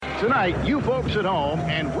Tonight, you folks at home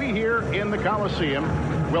and we here in the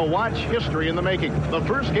Coliseum will watch history in the making. The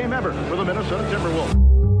first game ever for the Minnesota Timberwolves.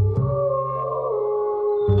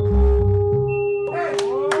 Hey,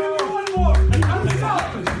 one more.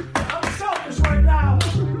 I'm selfish right now.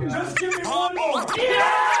 Just give me one more.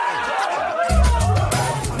 Yeah!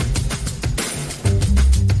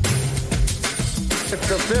 It's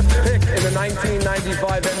the fifth pick in the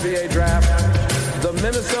 1995 NBA draft. The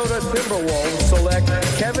Minnesota Timberwolves select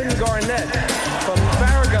Kevin Garnett from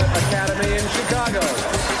Farragut Academy in Chicago.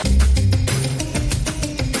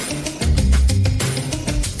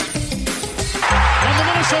 And the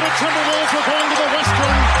Minnesota Timberwolves are going to the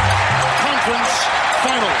Western Conference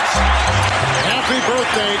Finals. Happy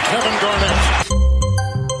birthday, Kevin Garnett.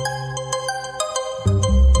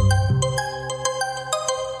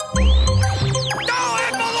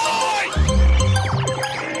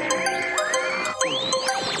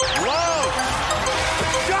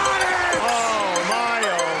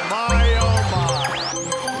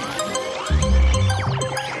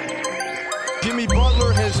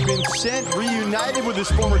 Reunited with his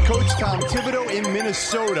former coach, Tom Thibodeau, in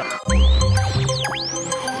Minnesota. 4.7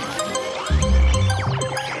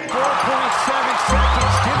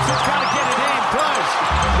 seconds. Gibson's got to get it in. Does.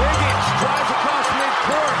 Wiggins drives across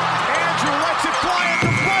midcourt. Andrew lets it fly at the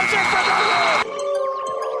buzzer for the win.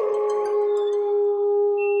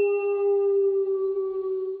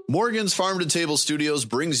 Morgan's Farm to Table Studios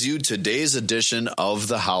brings you today's edition of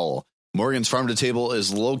The Howl. Morgan's Farm to Table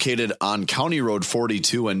is located on County Road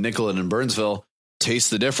 42 in Nicollet and Burnsville.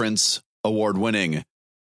 Taste the difference, award-winning.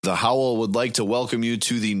 The Howl would like to welcome you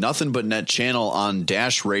to the Nothing But Net channel on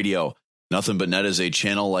Dash Radio. Nothing But Net is a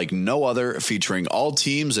channel like no other, featuring all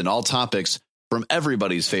teams and all topics from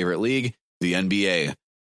everybody's favorite league, the NBA.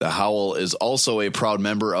 The Howl is also a proud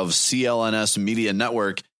member of CLNS Media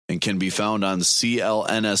Network and can be found on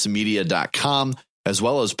clnsmedia.com, as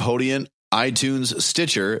well as Podium, iTunes,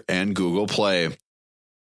 Stitcher, and Google Play.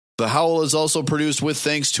 The Howl is also produced with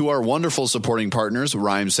thanks to our wonderful supporting partners,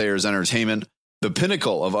 Rhyme Sayers Entertainment, the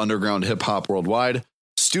pinnacle of underground hip-hop worldwide,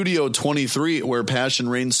 Studio 23, where passion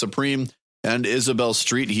reigns supreme, and Isabel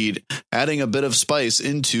Street Heat, adding a bit of spice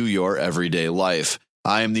into your everyday life.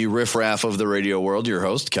 I am the riffraff of the radio world, your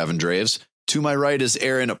host, Kevin Draves. To my right is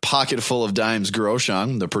Aaron Pocketful of Dimes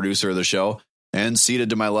Groshong, the producer of the show. And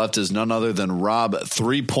seated to my left is none other than Rob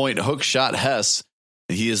 3-Point Hookshot Hess.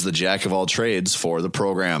 He is the jack of all trades for the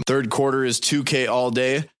program. Third quarter is 2K all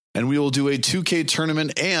day, and we will do a 2K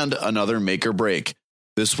tournament and another make or break.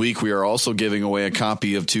 This week, we are also giving away a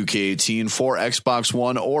copy of 2K18 for Xbox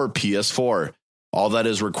One or PS4. All that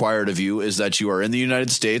is required of you is that you are in the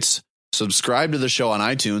United States, subscribe to the show on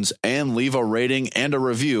iTunes, and leave a rating and a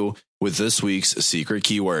review with this week's secret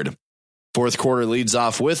keyword. Fourth quarter leads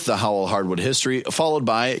off with the Howl Hardwood History, followed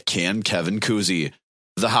by Can Kevin Cousy.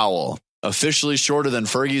 The Howl, officially shorter than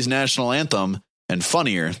Fergie's national anthem and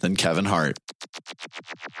funnier than Kevin Hart.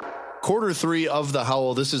 Quarter three of the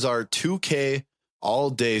Howl. This is our 2K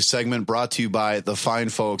all day segment brought to you by the fine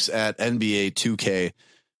folks at NBA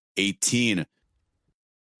 2K18.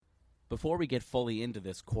 Before we get fully into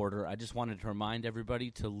this quarter, I just wanted to remind everybody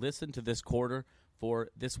to listen to this quarter for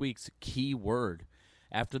this week's keyword.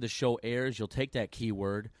 After the show airs, you'll take that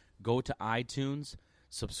keyword, go to iTunes,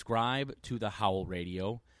 subscribe to the Howl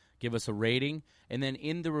Radio, give us a rating, and then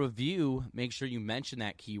in the review, make sure you mention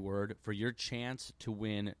that keyword for your chance to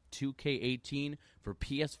win 2K18 for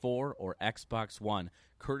PS4 or Xbox One,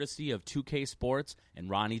 courtesy of 2K Sports and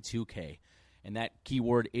Ronnie 2K. And that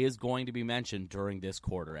keyword is going to be mentioned during this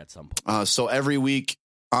quarter at some point. So every week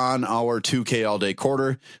on our 2K all day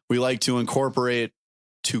quarter, we like to incorporate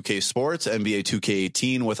 2K Sports, NBA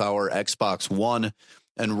 2K18 with our Xbox One.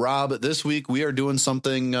 And Rob, this week we are doing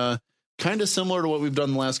something kind of similar to what we've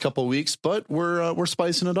done the last couple of weeks, but we're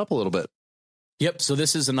spicing it up a little bit. Yep. So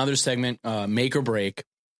this is another segment, make or break.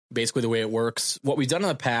 Basically, the way it works, what we've done in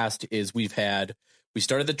the past is we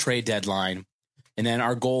started the trade deadline, and then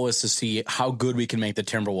our goal is to see how good we can make the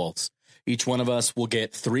Timberwolves. Each one of us will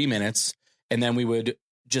get 3 minutes, and then we would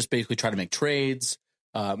just basically try to make trades.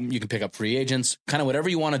 You can pick up free agents, kind of whatever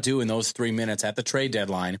you want to do in those 3 minutes at the trade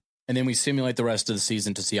deadline. And then we simulate the rest of the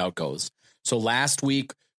season to see how it goes. So last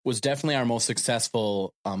week was definitely our most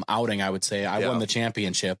successful outing, I would say. I won the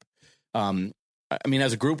championship. I mean,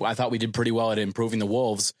 as a group, I thought we did pretty well at improving the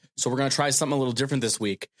Wolves. So we're going to try something a little different this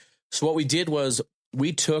week. So what we did was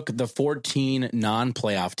we took the 14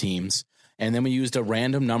 non-playoff teams, and then we used a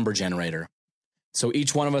random number generator. So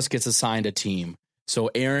each one of us gets assigned a team.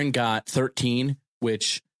 So Aaron got 13,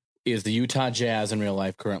 which is the Utah Jazz in real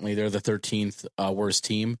life currently. They're the 13th worst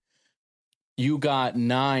team. You got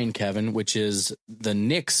 9, Kevin, which is the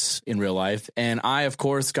Knicks in real life. And I, of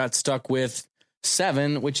course, got stuck with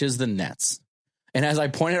 7, which is the Nets. And as I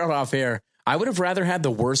pointed out off air, I would have rather had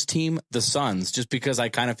the worst team, the Suns, just because I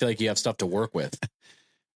kind of feel like you have stuff to work with.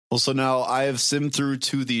 Well, so now I have simmed through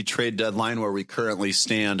to the trade deadline where we currently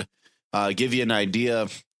stand. Give you an idea.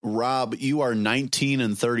 Rob, you are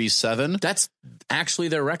 19-37. That's actually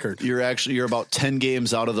their record. You're about 10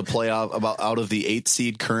 games out of the playoff, about out of the 8th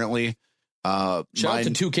seed currently. Shout out to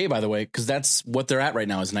 2K, by the way, because that's what they're at right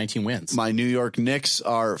now is 19 wins. My New York Knicks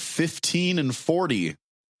are 15-40,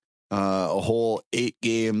 a whole 8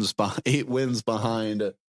 wins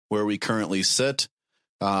behind where we currently sit.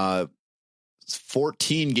 14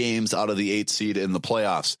 games out of the 8th seed in the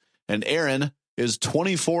playoffs, and Aaron is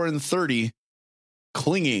 24-30.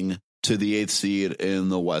 Clinging to the 8th seed in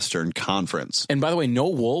the Western Conference. And by the way, no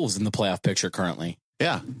Wolves in the playoff picture currently.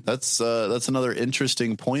 Yeah, that's another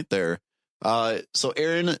interesting point there. So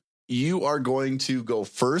Aaron, you are going to go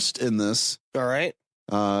first in this. All right.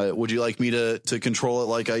 Would you like me to control it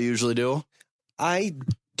like I usually do? I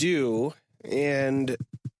do. And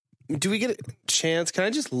do we get a chance? Can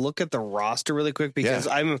I just look at the roster really quick? Because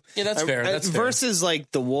that's fair. That's fair. Versus like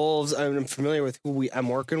the Wolves, I'm familiar with who I'm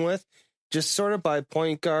working with. Just sort of by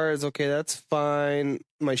point guards. Okay, that's fine.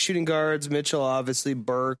 My shooting guards, Mitchell, obviously,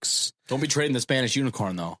 Burks. Don't be trading the Spanish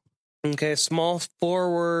unicorn, though. Okay, small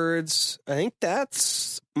forwards. I think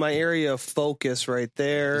that's my area of focus right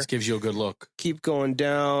there. This gives you a good look. Keep going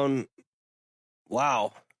down.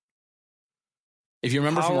 Wow. If you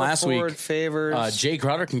remember from last week, favors. Jay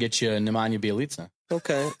Crowder can get you Nemanja Bjelica.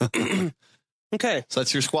 Okay. Okay. So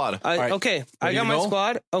that's your squad. Right. Okay. I got my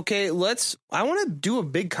squad. Okay. I want to do a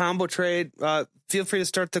big combo trade. Feel free to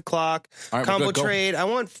start the clock. Right, combo trade. I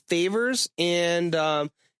want favors and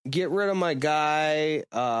get rid of my guy,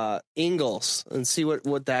 Ingles, and see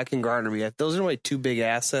what that can garner me. Those are my 2 big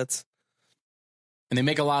assets. And they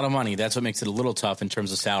make a lot of money. That's what makes it a little tough in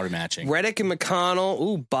terms of salary matching. Redick and McConnell.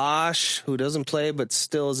 Ooh, Bosch, who doesn't play but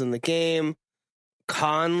still is in the game.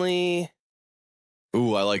 Conley.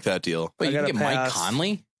 Ooh, I like that deal. Wait, you can get Mike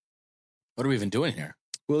Conley? What are we even doing here?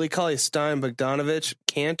 Willie Cauley-Stein, Bogdanovich,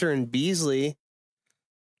 Cantor, and Beasley.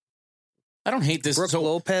 I don't hate this. Brooke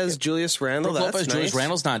Lopez, Julius Randle. Brooke Lopez, nice. Julius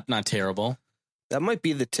Randle's not terrible. That might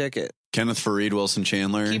be the ticket. Kenneth Faried, Wilson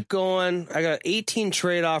Chandler. Keep going. I got 18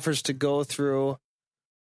 trade offers to go through.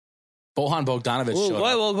 Bojan Bogdanovic showed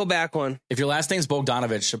up. We'll go back one. If your last name's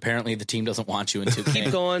Bogdanovic, apparently the team doesn't want you in 2K.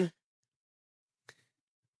 Keep going.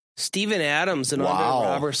 Steven Adams and Andre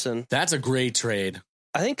Robertson. That's a great trade.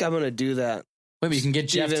 I think I'm going to do that. Wait, but you can get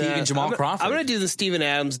Jeff Teague and Jamal Crawford. I'm going to do the Steven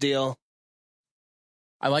Adams deal.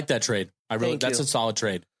 I like that trade. That's a solid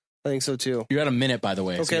trade. I think so too. You're at a minute, by the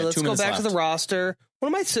way. Okay, so let's go back to the roster. What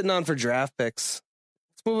am I sitting on for draft picks?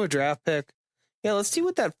 Let's move a draft pick. Yeah, let's see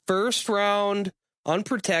what that first round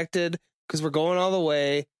unprotected, because we're going all the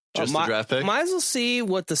way. Just the draft pick? Might as well see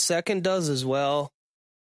what the second does as well.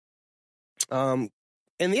 And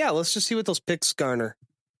yeah, let's just see what those picks garner.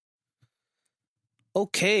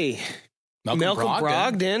 Okay. Malcolm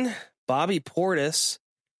Brogdon, Bobby Portis,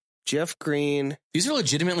 Jeff Green. These are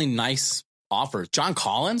legitimately nice offers. John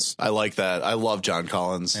Collins? I like that. I love John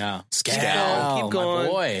Collins. Yeah. Keep going. My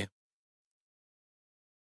boy.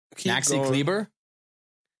 Maxi Kleber?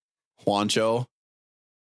 Juancho.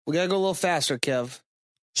 We got to go a little faster, Kev.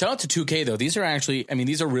 Shout out to 2K, though. These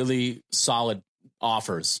are really solid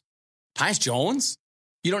offers. Tyus Jones?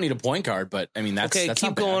 You don't need a point guard, but that's okay.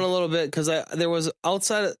 Keep going a little bit because there was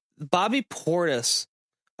outside of Bobby Portis.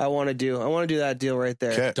 I want to do that deal right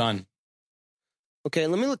there. Okay. Done. Okay,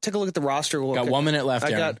 let me take a look at the roster. Got 1 minute left.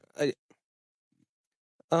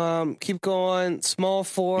 Keep going. Small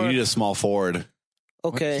forward. You need a small forward.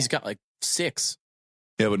 Okay, he's got like 6.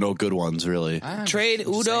 Yeah, but no good ones really. Trade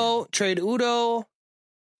Udo.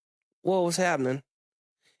 Whoa, what's happening?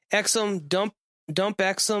 Exum, dump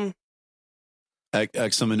Exum.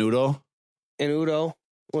 Exum and Udo.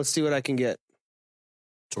 Let's see what I can get.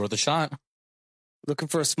 It's worth a shot. Looking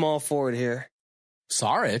for a small forward here.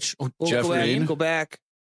 Saric. Jeff Green. Go back.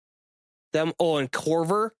 And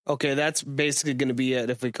Corver. Okay, that's basically going to be it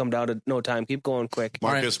if we come down to no time. Keep going quick.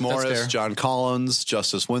 Marcus Morris, John Collins,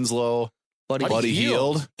 Justice Winslow, Buddy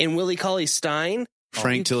Hield, and Willie Cauley-Stein.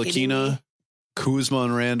 Frank Ntilikina, Kuzma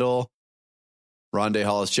and Randall, Rondae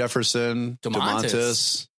Hollis-Jefferson,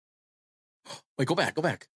 DeMontis. Wait, go back.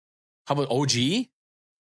 How about OG?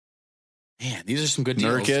 Man, these are some good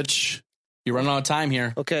deals. Nurkic. You're running out of time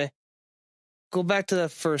here. Okay. Go back to that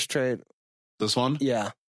first trade. This one?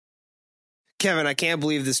 Yeah. Kevin, I can't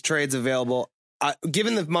believe this trade's available.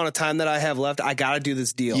 Given the amount of time that I have left, I got to do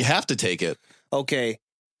this deal. You have to take it. Okay.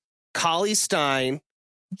 Cauley Stein,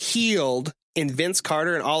 Healed, and Vince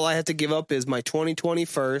Carter, and all I have to give up is my 2020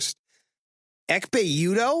 first. Ekpe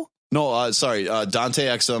Udoh? No, sorry, Dante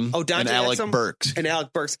Exum and Alec Burks. And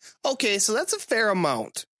Alec Burks. Okay, so that's a fair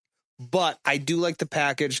amount. But I do like the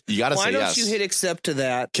package. You got to say yes. Why don't you hit accept to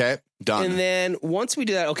that? Okay, done. And then once we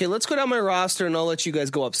do that, okay, let's go down my roster and I'll let you guys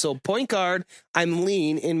go up. So point guard, I'm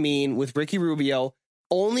lean and mean with Ricky Rubio.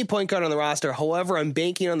 Only point guard on the roster. However, I'm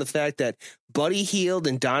banking on the fact that Buddy Hield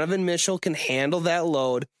and Donovan Mitchell can handle that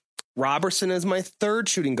load. Robertson is my third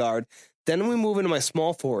shooting guard. Then we move into my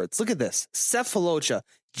small forwards. Look at this. Seth Falocha,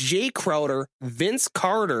 Jay Crowder, Vince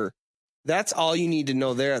Carter. That's all you need to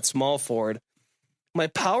know there at small forward. My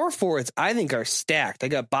power forwards, I think, are stacked. I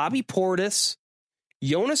got Bobby Portis,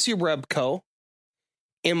 Jonas Jerebko,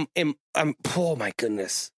 oh my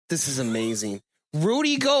goodness, this is amazing.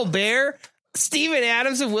 Rudy Gobert, Steven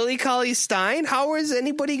Adams, and Willie Cauley-Stein. How is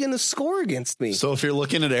anybody going to score against me? So if you're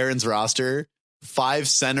looking at Aaron's roster, 5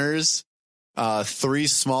 centers, 3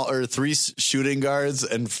 shooting guards,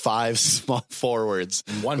 and 5 small forwards.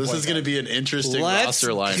 This is going to be an interesting roster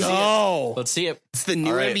lineup. Let's see it. It's the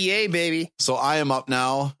new NBA, baby. So I am up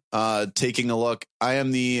now, taking a look. I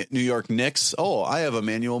am the New York Knicks. Oh, I have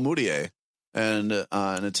Emmanuel Mudiay and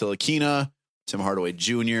Attila Kina, Tim Hardaway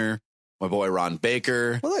Jr., my boy Ron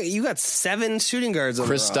Baker. Well, look, you got 7 shooting guards on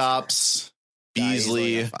Kristaps,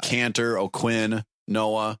 Beasley, Cantor, O'Quinn,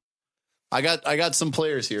 Noah. I got some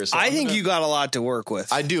players here. So I think you got a lot to work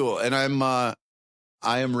with. I do, and I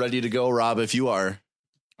am ready to go, Rob, if you are.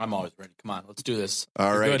 I'm always ready. Come on, let's do this.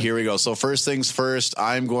 All right, here we go. So first things first,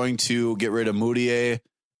 I'm going to get rid of Mudiay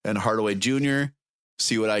and Hardaway Jr.,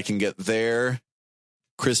 see what I can get there.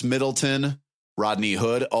 Chris Middleton, Rodney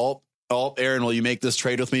Hood. Oh, Aaron, will you make this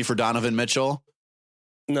trade with me for Donovan Mitchell?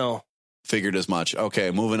 No. Figured as much.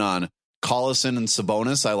 Okay, moving on. Collison and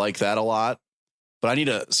Sabonis, I like that a lot. But I need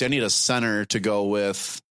a center to go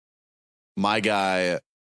with my guy,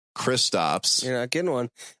 Kristaps. You're not getting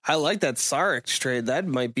one. I like that Saric trade. That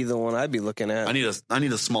might be the one I'd be looking at. I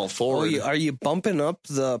need a small forward. Are you bumping up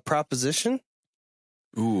the proposition?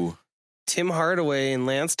 Ooh. Tim Hardaway and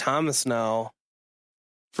Lance Thomas now.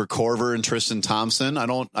 For Korver and Tristan Thompson. I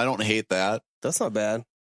don't hate that. That's not bad.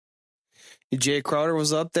 Jay Crowder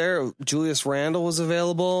was up there. Julius Randle was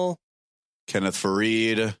available. Kenneth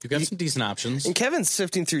Faried. You got some decent options. And Kevin's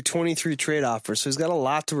sifting through 23 trade offers, so he's got a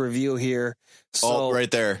lot to review here. So, right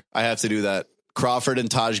there. I have to do that. Crawford and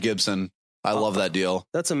Taj Gibson. I love that deal.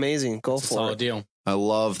 That's amazing. Go for it. Solid deal. I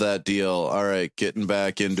love that deal. All right, getting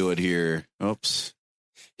back into it here. Oops.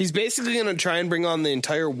 He's basically going to try and bring on the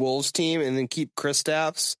entire Wolves team and then keep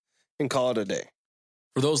Kristaps and call it a day.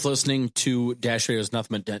 For those listening to Dash Radio's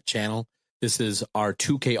Nothing But Net channel, this is our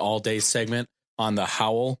 2K All Day segment on the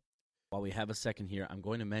Howl. While we have a second here, I'm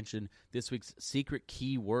going to mention this week's secret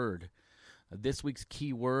keyword. This week's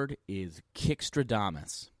keyword is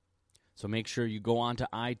Kickstradamus. So make sure you go on to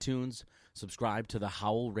iTunes, subscribe to the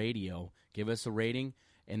Howl Radio, give us a rating,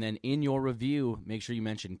 and then in your review, make sure you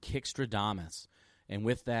mention Kickstradamus. And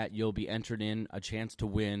with that, you'll be entered in a chance to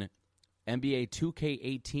win NBA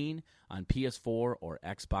 2K18 on PS4 or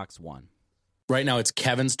Xbox One. Right now, it's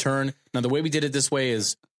Kevin's turn. Now, the way we did it this way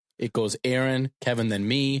is it goes Aaron, Kevin, then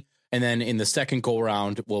me. And then in the second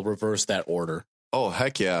go-around, we'll reverse that order. Oh,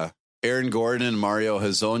 heck yeah. Aaron Gordon, Mario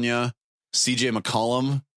Hezonja, CJ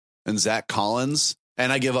McCollum, and Zach Collins.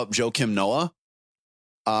 And I give up Joakim Noah.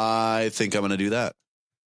 I think I'm going to do that.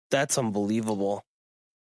 That's unbelievable.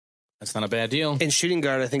 That's not a bad deal. And shooting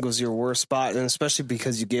guard, I think, was your worst spot, and especially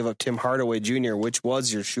because you gave up Tim Hardaway Jr., which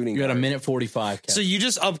was your shooting guard. You got a minute 45, Kevin. So you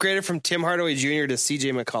just upgraded from Tim Hardaway Jr. to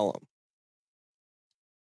CJ McCollum.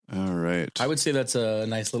 All right. I would say that's a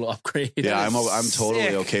nice little upgrade. Yeah, I'm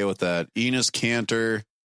totally okay with that. Enos Cantor.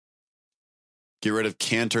 Get rid of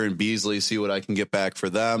Cantor and Beasley, see what I can get back for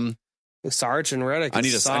them. Sarge and Redick. I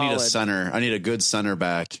need a center. I need a good center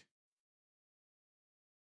back.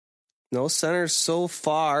 No centers so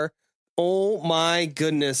far. Oh my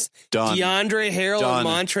goodness. Done. DeAndre Harrell Done.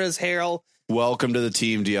 and Montrezl Harrell. Welcome to the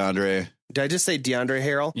team, DeAndre. Did I just say DeAndre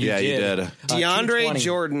Harrell? You did. DeAndre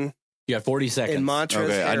Jordan. You got 40 seconds. And Montrezl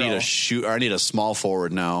Okay, Harrell. I need a small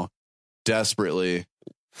forward now. Desperately.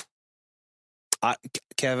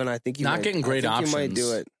 Kevin, I think you Not might, getting great I think options. You might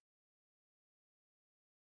do it.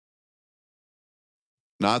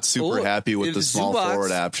 Not super happy with the small Zubac.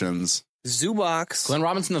 forward options. Zubac. Glenn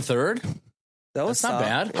Robinson III? That's not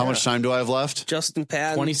bad. How much time do I have left? Justin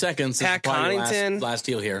Patton. 20 seconds. Pat This is probably Connaughton. Last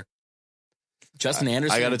deal here. Justin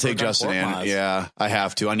Anderson. I got to take Justin Anderson. Yeah, I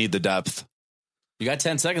have to. I need the depth. You got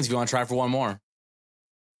 10 seconds if you want to try for one more.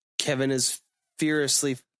 Kevin is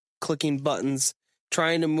furiously clicking buttons.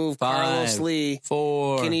 trying to move Carlos Lee.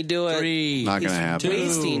 4, Can he do it? 3, Not going to happen.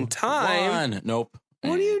 Wasting time. 1. Nope.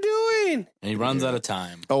 What are you doing? And he runs out of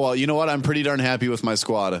time. Oh, well, you know what? I'm pretty darn happy with my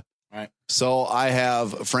squad. All right. So I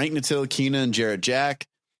have Frank Ntilikina and Jarrett Jack,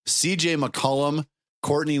 CJ McCollum,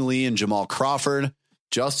 Courtney Lee and Jamal Crawford,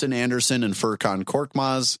 Justin Anderson and Furkan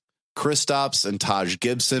Korkmaz, Kristaps and Taj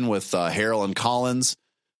Gibson with Harrell and Collins,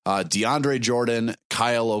 DeAndre Jordan,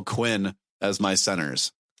 Kyle O'Quinn as my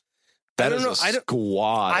centers. That is a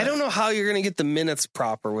squad. I don't know how you're going to get the minutes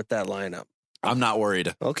proper with that lineup. I'm not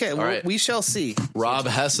worried. Okay, well, right. we shall see. Rob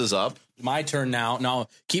Hess is up. My turn now. Now,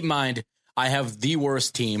 keep in mind, I have the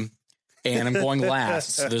worst team, and I'm going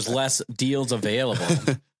last. So there's less deals available.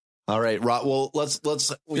 All right, Rob. Well, let's.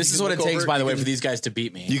 This is what it takes, by the way, for these guys to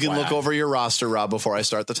beat me. You can look over your roster, Rob, before I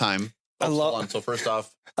start the time. So first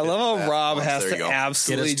off, I love how Rob has to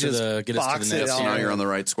absolutely get us to the box it next. out. Now you're on the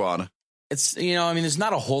right squad. It's there's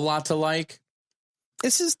not a whole lot to like.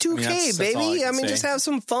 This is 2K, that's baby. all I can say. Just have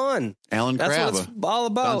some fun. Alan That's Crabb, what it's all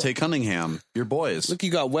about. Dante Cunningham, your boys. Look, you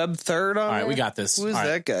got Webb third on. All right, there? we got this. Who is All that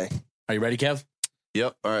right. guy? Are you ready, Kev?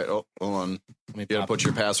 Yep. All right. Oh, hold on. You got to put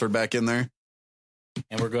your password back in there.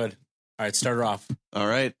 And we're good. All right, start her off. All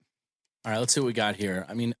right. All right, let's see what we got here.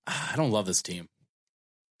 I mean, I don't love this team.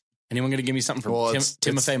 Anyone going to give me something from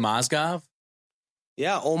Timofey Mozgov?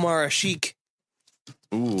 Yeah, Omar Ashik.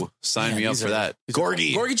 Ooh, sign me up for that.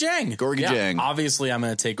 Gorgie Jang. Jang. Obviously, I'm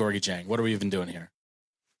going to take Gorgie Jang. What are we even doing here?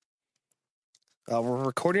 We're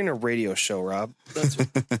recording a radio show, Rob.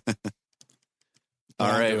 All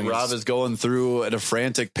right, Rob is going through at a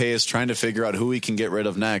frantic pace, trying to figure out who he can get rid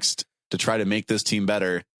of next to try to make this team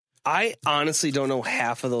better. I honestly don't know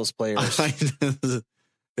half of those players.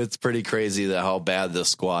 It's pretty crazy that how bad this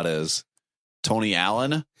squad is. Tony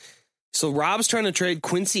Allen. So Rob's trying to trade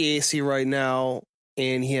Quincy Acey right now,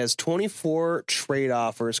 and he has 24 trade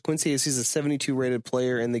offers. Quincy Acey is a 72 rated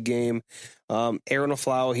player in the game. Aaron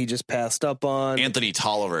Aflalo, he just passed up on. Anthony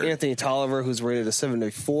Tolliver, who's rated a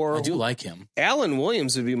 74. I do like him. Alan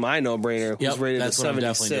Williams would be my no-brainer, who's rated a 76. What I'm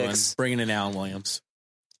definitely doing. Bringing in Alan Williams.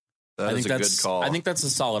 I think that's a good call. I think that's a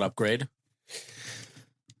solid upgrade.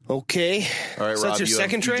 Okay. All right, so Rob, that's your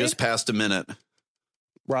second trade? You just passed a minute.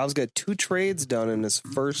 Rob's got 2 trades done in his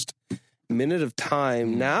first minute of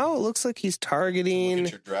time. Now it looks like he's targeting. Look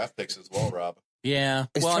at your draft picks as well, Rob. Yeah.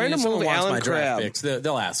 He's trying to move Alan Crabb. Picks,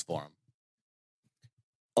 they'll ask for him.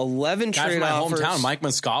 11 Guy trade from my offers. hometown, Mike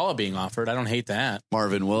Muscala being offered. I don't hate that.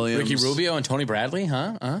 Marvin Williams. Ricky Rubio and Tony Bradley,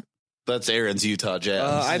 huh? That's Aaron's Utah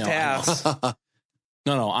Jazz. I pass.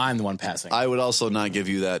 No, I'm the one passing. I would also not give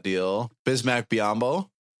you that deal. Bismack Biyombo.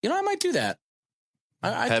 I might do that.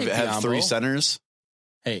 I have 3 centers.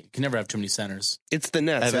 Hey, you can never have too many centers. It's the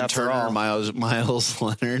Nets. Evan after Turner, all. Miles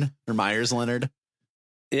Leonard, or Myers Leonard.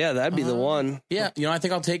 Yeah, that'd be the one. Yeah, I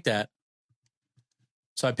think I'll take that.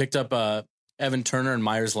 So I picked up Evan Turner and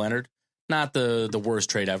Myers Leonard. Not the worst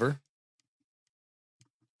trade ever.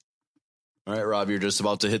 All right, Rob, you're just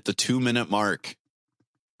about to hit the 2-minute mark.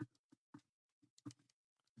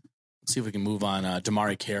 Let's see if we can move on.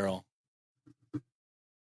 Damari Carroll.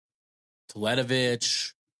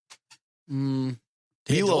 Teletovich.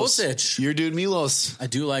 Teodosic. Your dude Milos. I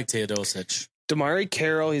do like Teodosic. Damari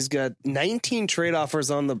Carroll, he's got 19 trade offers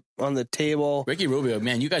on the table. Ricky Rubio,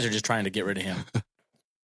 man, you guys are just trying to get rid of him.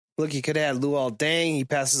 Look, he could have had Luol Deng. He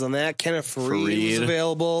passes on that. Kenneth Faried was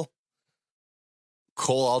available.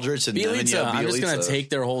 Cole Aldrich and Bielitsa. I'm just going to take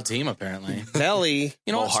their whole team, apparently. Belly.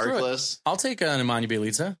 What? Harkless. I'll take Nemanja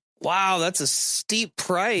Bielitsa. Wow, that's a steep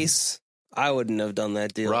price. I wouldn't have done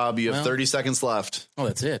that deal. Rob, you have 30 seconds left. Oh,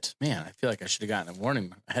 that's it. Man, I feel like I should have gotten a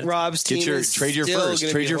warning ahead of Rob's team is trade your still first.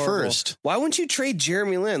 gonna Trade be your horrible. first. Why wouldn't you trade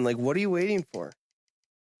Jeremy Lin? Like, what are you waiting for?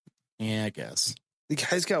 Yeah, I guess. The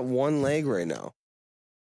guy's got one leg right now.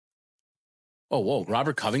 Oh, whoa.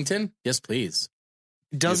 Robert Covington? Yes, please.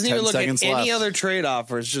 Doesn't even look at any other trade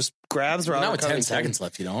offers. Just grabs Robert Now with Covington. 10 seconds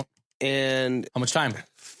left, you don't. And how much time?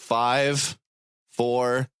 5,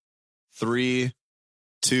 4, 3,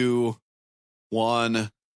 2,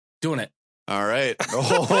 1. Doing it. All right. That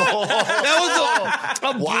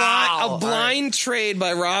was a blind trade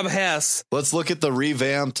by Rob Hess. Let's look at the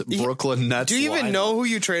revamped Brooklyn Nets. Do you even know who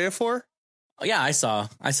you traded for? Oh, yeah, I saw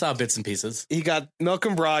bits and pieces. He got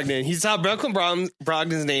Malcolm Brogdon. He saw Malcolm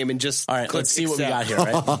Brogdon's name and just all right. Let's see what we got here.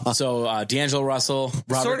 Right. So D'Angelo Russell,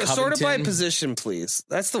 Robert Covington. Sort of by position, please.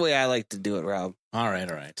 That's the way I like to do it, Rob. All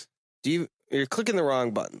right. You're clicking the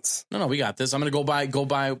wrong buttons. No, we got this. I'm going to go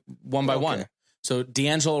by one by one. So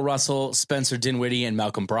D'Angelo Russell, Spencer Dinwiddie, and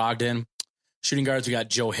Malcolm Brogdon. Shooting guards, we got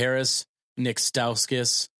Joe Harris, Nick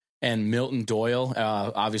Stauskas, and Milton Doyle.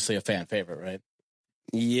 Obviously a fan favorite, right?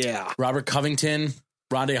 Yeah. Robert Covington,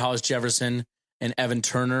 Rondae Hollis Jefferson, and Evan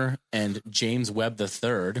Turner and James Webb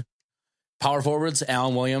III. Power forwards,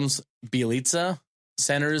 Alan Williams, Bielitsa.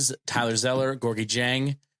 Centers, Tyler Zeller, Gorgie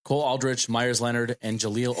Jang, Cole Aldrich, Myers Leonard, and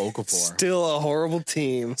Jaleel Okafor. Still a horrible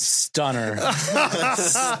team. Stunner.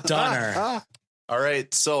 Stunner. All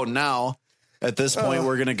right, so now at this point,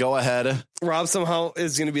 we're going to go ahead. Rob somehow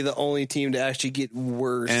is going to be the only team to actually get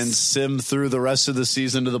worse. And sim through the rest of the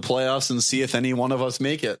season to the playoffs and see if any one of us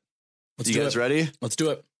make it. You guys ready? Let's do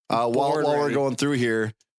it. While we're going through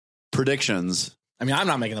here, predictions. I mean, I'm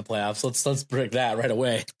not making the playoffs. Let's predict that right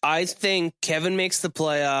away. I think Kevin makes the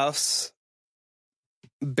playoffs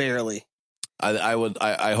barely.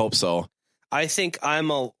 I hope so. I think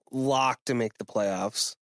I'm a lock to make the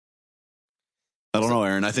playoffs. I don't know,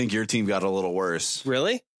 Aaron. I think your team got a little worse.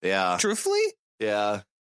 Really? Yeah. Truthfully? Yeah.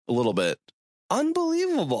 A little bit.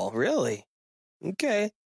 Unbelievable. Really?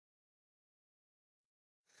 Okay.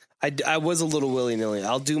 I was a little willy-nilly.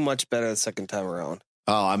 I'll do much better the second time around.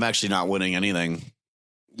 Oh, I'm actually not winning anything.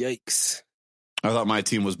 Yikes. I thought my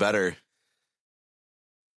team was better.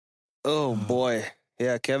 Oh, boy.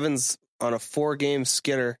 Yeah, Kevin's on a 4-game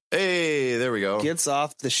skitter. Hey, there we go. Gets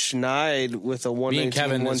off the schneid with a 119-110 Me and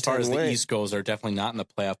Kevin, as far as win. the East goes, are definitely not in the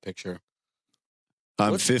playoff picture.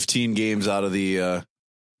 I'm 15 games out of the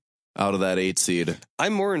out of that 8 seed.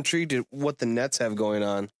 I'm more intrigued at what the Nets have going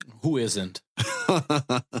on. Who isn't?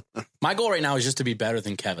 My goal right now is just to be better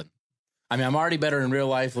than Kevin. I mean, I'm already better in real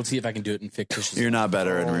life. Let's see if I can do it in fictitious. You're not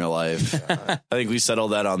better in real life. I think we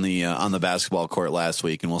settled that on the basketball court last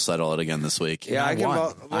week, and we'll settle it again this week. Yeah, I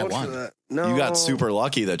won. I won. For that. No, You got super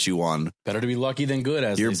lucky that you won. Better to be lucky than good,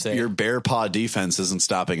 as they say. Your bear paw defense isn't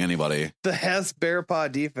stopping anybody. The Hess Bear Paw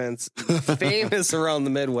defense, famous around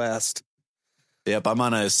the Midwest. Yep, I'm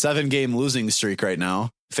on a 7-game losing streak right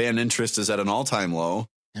now. Fan interest is at an all-time low.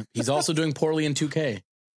 He's also doing poorly in 2K.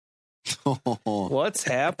 What's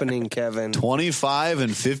happening, Kevin?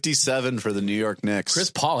 25-57 for the New York Knicks. Chris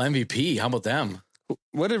Paul MVP. How about them?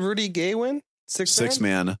 What did Rudy Gay win? Six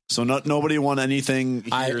man. So nobody won anything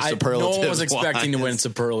here. No one was expecting to win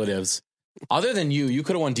superlatives. Other than you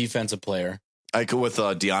could have won defensive player. I could with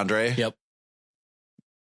DeAndre. Yep.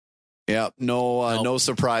 Yep. No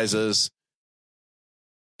surprises.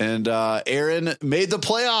 And Aaron made the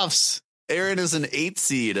playoffs. Aaron is an 8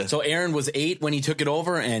 seed. So Aaron was 8 when he took it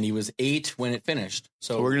over, and he was 8 when it finished.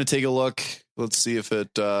 So we're gonna take a look. Let's see if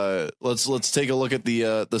it. Let's take a look at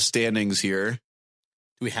the standings here. Do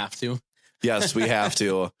we have to? Yes, we have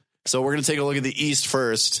to. So we're gonna take a look at the East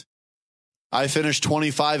first. I finished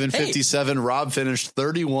 25-57. Rob finished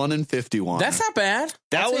 31-51. That's not bad.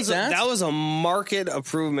 That was a market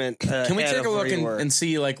improvement. Can we take a look and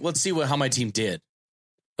see? Let's see how my team did.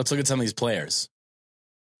 Let's look at some of these players.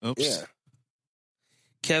 Oops. Yeah.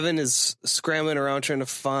 Kevin is scrambling around trying to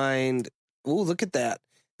find. Ooh, look at that.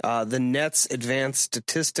 The Nets advanced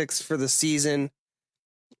statistics for the season.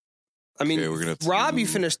 I mean, Rob, you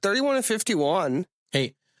finished 31-51.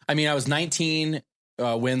 Hey, I mean, I was 19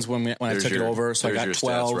 wins when I took it over, so I got 12.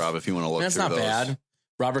 Stats, Rob, if you want to look, that's not bad.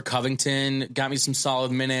 Robert Covington got me some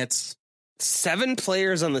solid minutes. 7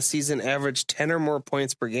 players on the season averaged 10 or more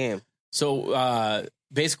points per game. So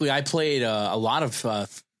basically, I played a lot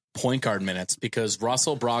of point guard minutes because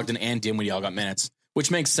Russell, Brogdon, and Dinwiddie all got minutes,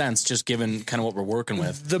 which makes sense just given kind of what we're working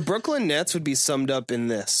with. The Brooklyn Nets would be summed up in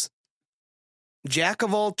this: jack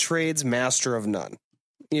of all trades, master of none.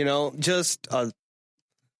 You know, just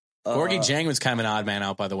Gorgie Jang was kind of an odd man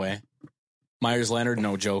out, by the way. Myers Leonard,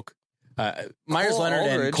 no joke. Myers Leonard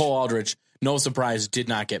and Cole Aldrich, no surprise, did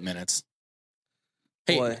not get minutes.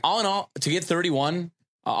 Hey, Boy. All in all, to get 31,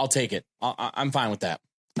 I'll take it. I'm fine with that.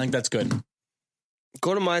 I think that's good.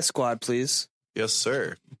 Go to my squad, please. Yes,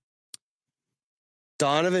 sir.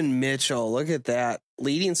 Donovan Mitchell, look at that.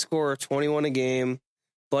 Leading scorer, 21 a game.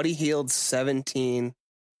 Buddy Hield, 17.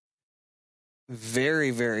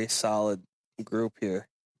 Very, very solid group here.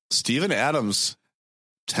 Steven Adams,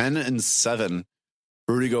 10-7.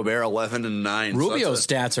 Rudy Gobert, 11-9. Rubio's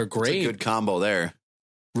stats are great. That's a good combo there.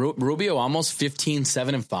 Rubio almost 15,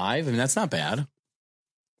 7, and 5. I mean, that's not bad.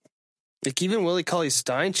 Like even Willie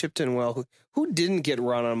Cauley-Stein chipped in well. Who didn't get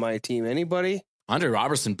run on my team? Anybody? Andre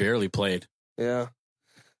Robertson barely played. Yeah.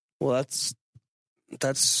 Well,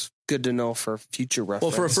 that's good to know for future reference.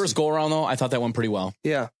 Well, for a first go around though, I thought that went pretty well.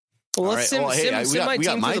 Yeah. Well, let's sim my team for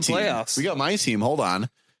the playoffs. We got my team. Hold on.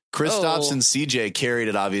 Kristaps and CJ carried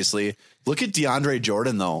it, obviously. Look at DeAndre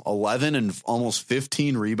Jordan, though. 11 and almost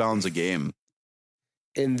 15 rebounds a game.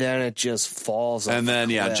 And then it just falls off. And then,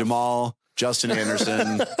 Jamal, Justin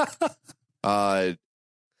Anderson,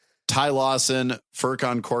 Ty Lawson,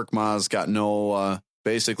 Furkan Korkmaz got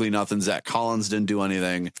basically nothing. Zach Collins didn't do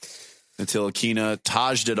anything. Until Akina.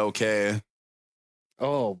 Taj did okay.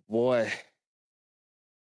 Oh, boy.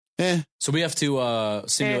 So we have to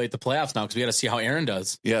simulate the playoffs now because we got to see how Aaron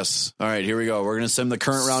does. Yes. All right, here we go. We're going to sim the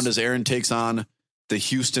current round as Aaron takes on the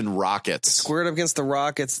Houston Rockets. Squared up against the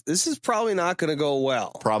Rockets. This is probably not going to go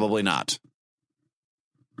well. Probably not.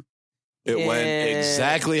 It went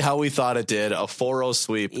exactly how we thought it did. A 4-0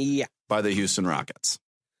 sweep by the Houston Rockets.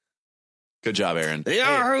 Good job, Aaron. They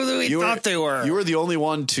are who we thought they were. You were the only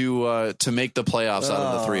one to make the playoffs out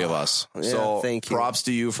of the three of us. Yeah, so thank you. Props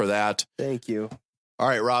to you for that. Thank you. All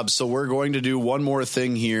right, Rob. So we're going to do one more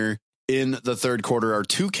thing here in the third quarter, our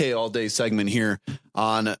 2K all day segment here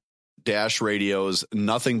on Dash Radio's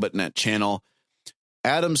Nothing But Net channel.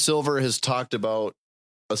 Adam Silver has talked about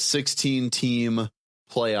a 16-team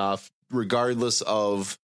playoff, regardless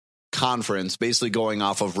of conference, basically going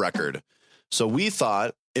off of record. So we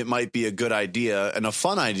thought it might be a good idea and a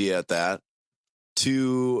fun idea at that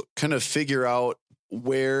to kind of figure out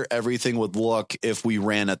where everything would look if we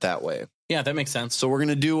ran it that way. Yeah, that makes sense. So we're going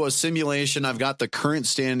to do a simulation. I've got the current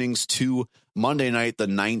standings to Monday night, the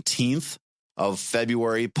 19th of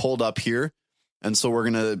February, pulled up here. And so we're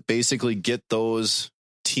going to basically get those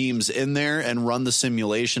teams in there and run the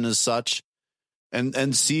simulation as such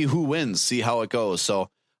and see who wins, see how it goes. So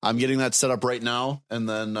I'm getting that set up right now, and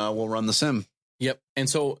then we'll run the sim. Yep. And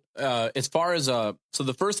so as far as so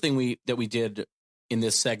the first thing we did in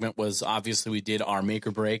this segment was obviously we did our make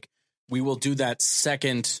or break. We will do that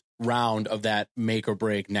second round of that make or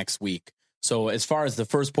break next week. So as far as the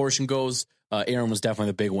first portion goes, Aaron was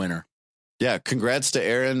definitely the big winner. Yeah, congrats to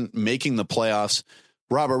Aaron making the playoffs.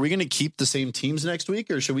 Rob, are we going to keep the same teams next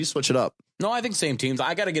week, or should we switch it up? No, I think same teams.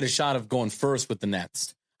 I got to get a shot of going first with the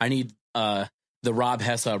Nets. I need the Rob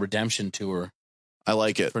Hessa redemption tour. I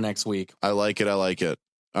like it for next week. I like it.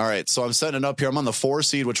 All right, so I'm setting it up here. I'm on the 4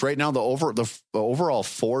 seed, which right now the overall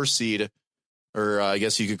 4 seed, or I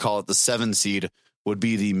guess you could call it the 7 seed, would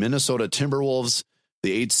be the Minnesota Timberwolves,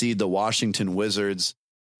 the 8 seed, the Washington Wizards,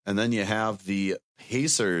 and then you have the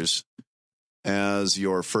Pacers as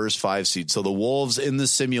your first 5 seed. So the Wolves in the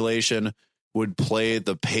simulation would play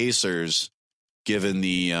the Pacers, given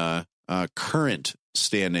the current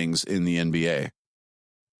standings in the NBA.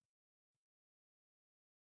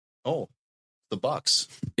 Oh, the Bucks.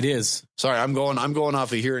 It is. Sorry, I'm going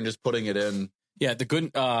off of here and just putting it in. Yeah, the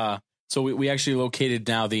good. So we actually located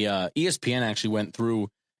now. The ESPN actually went through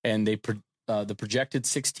and they the projected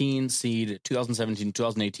 16 seed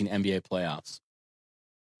 2017-2018 NBA playoffs.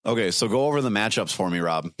 Okay, so go over the matchups for me,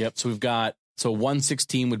 Rob. Yep. So we've got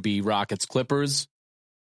 116 would be Rockets Clippers.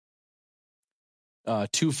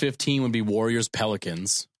 215 would be Warriors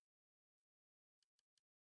Pelicans.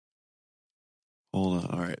 Hold on.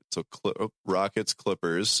 All right. So Rockets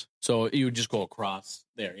Clippers. So you would just go across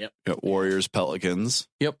there. Yep. Warriors Pelicans.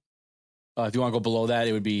 Yep. If you want to go below that,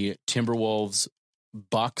 it would be Timberwolves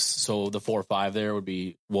Bucks. So the 4-5 there would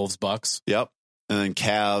be Wolves Bucks. Yep. And then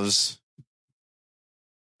Cavs.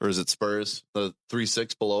 Or is it Spurs? The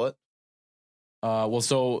 3-6 below it?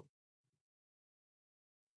 Well,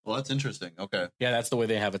 that's interesting. Okay. Yeah, that's the way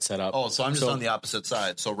they have it set up. Oh, so I'm just on the opposite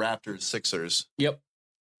side. So Raptors, Sixers. Yep.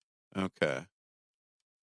 Okay.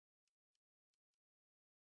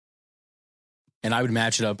 And I would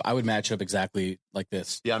match it up. Exactly like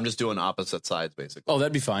this. Yeah, I'm just doing opposite sides, basically. Oh,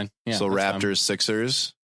 that'd be fine. Yeah. So Raptors, fine.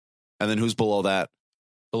 Sixers. And then who's below that?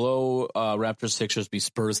 Below Raptors, Sixers be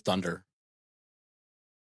Spurs, Thunder.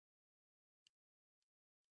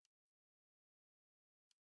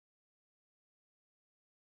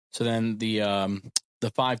 So then the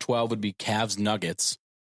 5-12 would be Cavs, Nuggets.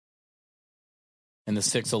 And the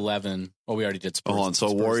 6-11, we already did Spurs. Hold on. So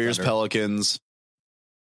Spurs, Warriors, Thunder. Pelicans,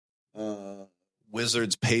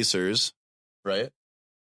 Wizards, Pacers, right?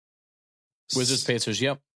 Wizards, Pacers,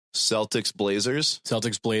 yep. Celtics, Blazers.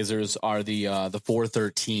 Celtics, Blazers are the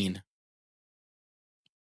 4-13.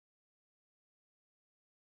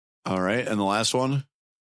 All right, and the last one?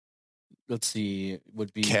 Let's see,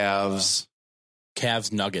 would be Cavs,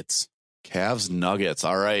 Nuggets. Cavs, Nuggets.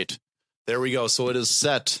 All right. There we go. So it is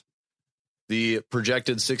set. The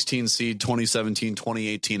projected 16 seed 2017-2018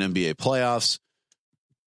 NBA playoffs.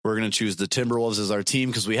 We're going to choose the Timberwolves as our team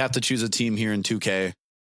because we have to choose a team here in 2K.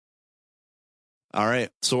 All right.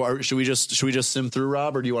 So should we just sim through,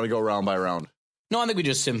 Rob, or do you want to go round by round? No, I think we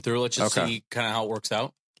just sim through. Let's just see kind of how it works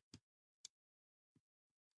out.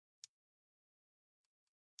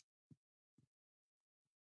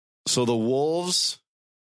 So the Wolves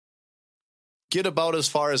get about as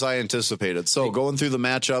far as I anticipated. So going through the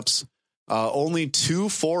matchups, only 2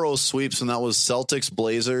 4-0 sweeps, and that was Celtics,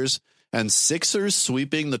 Blazers, and Sixers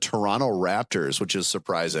sweeping the Toronto Raptors, which is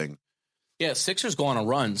surprising. Yeah, Sixers go on a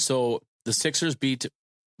run. So the Sixers beat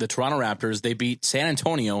the Toronto Raptors. They beat San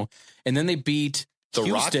Antonio, and then they beat The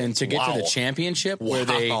Houston Rockets? to get to Wow. the championship where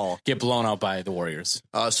they get blown out by the Warriors.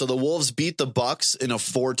 So the Wolves beat the Bucks in a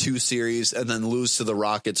 4-2 series and then lose to the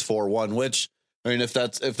Rockets 4-1, which, I mean, if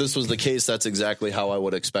this was the case, that's exactly how I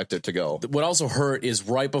would expect it to go. What also hurt is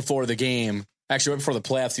right before the game, actually right before the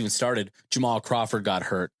playoffs even started, Jamal Crawford got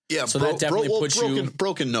hurt. Yeah, so that definitely puts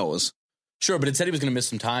broken nose. Sure, but it said he was going to miss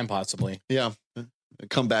some time possibly. Yeah.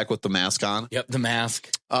 Come back with the mask on. Yep, the mask.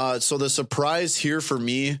 So the surprise here for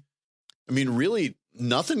me, I mean, really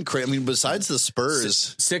nothing crazy. I mean, besides the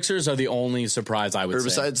Spurs. Sixers are the only surprise I would say.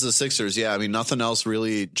 Besides the Sixers, yeah. I mean, nothing else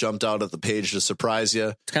really jumped out at the page to surprise you.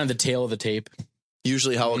 It's kind of the tail of the tape.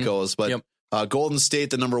 Usually how it goes. But Golden State,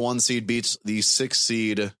 the number 1 seed, beats the 6th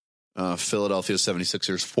seed Philadelphia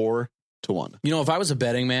 76ers 4-1. You know, if I was a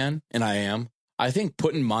betting man, and I am, I think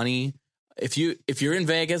putting money, if you're in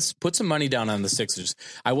Vegas, put some money down on the Sixers.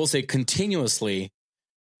 I will say continuously,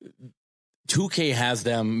 2K has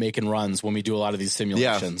them making runs when we do a lot of these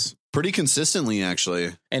simulations. Yeah, pretty consistently,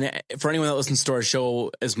 actually. And for anyone that listens to our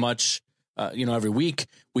show as much, every week,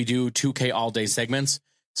 we do 2K all day segments.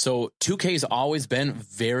 So 2K has always been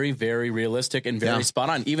very, very realistic and very spot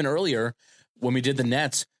on. Even earlier, when we did the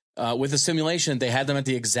Nets, with the simulation, they had them at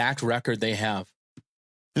the exact record they have.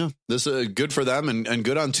 Yeah, this is good for them and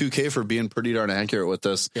good on 2K for being pretty darn accurate with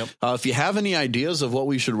this. Yep. If you have any ideas of what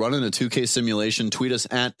we should run in a 2K simulation, tweet us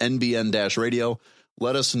at NBN-radio.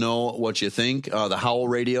 Let us know what you think. The Howl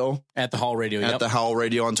Radio. At the Howl Radio, At the Howl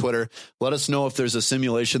Radio on Twitter. Let us know if there's a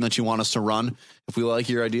simulation that you want us to run. If we like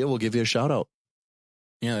your idea, we'll give you a shout out.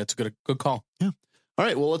 Yeah, that's a good call. Yeah. All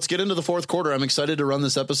right, well, let's get into the fourth quarter. I'm excited to run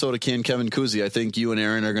this episode of Can Kevin Cousy. I think you and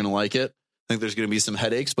Aaron are going to like it. I think there's going to be some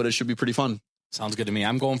headaches, but it should be pretty fun. Sounds good to me.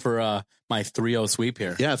 I'm going for my 3-0 sweep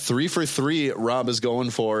here. Yeah, 3 for 3 Rob is going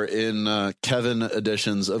for in Kevin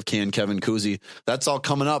editions of Can Kevin Cousy. That's all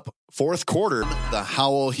coming up. Fourth quarter, the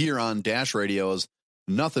Howl here on Dash Radio's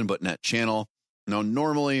Nothing But Net channel. Now,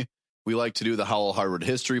 normally we like to do the Howl Hardwood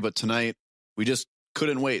history, but tonight we just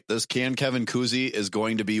couldn't wait. This Can Kevin Cousy is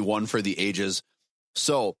going to be one for the ages.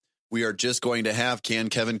 So we are just going to have Can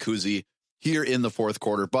Kevin Cousy here in the fourth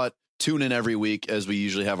quarter, but tune in every week as we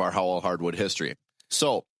usually have our Howl Hardwood history.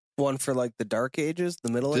 So one for like the dark ages,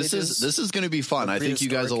 the middle ages. This is going to be fun. I think you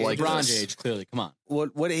guys will like Bronze this. Age, clearly. Come on.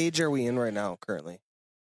 What age are we in right now currently?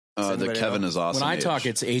 The Kevin is awesome. When I age. talk,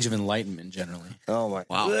 it's Age of Enlightenment generally. Oh my!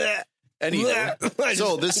 Wow. Anyway,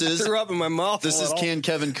 so this is threw up in my mouth. This is Can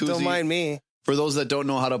Kevin Cousy. Don't mind me. For those that don't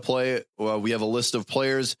know how to play, we have a list of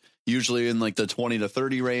players, usually in like the 20 to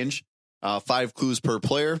 30 range. 5 clues per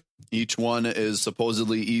player. Each one is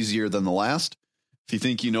supposedly easier than the last. If you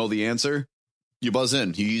think you know the answer, you buzz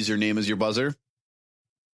in. You use your name as your buzzer.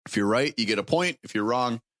 If you're right, you get a point. If you're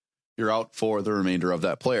wrong, you're out for the remainder of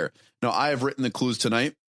that player. Now, I have written the clues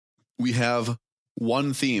tonight. We have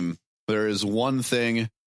one theme. There is one thing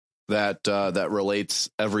that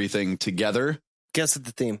relates everything together. Guess at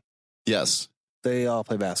the theme. Yes. They all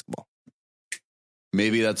play basketball.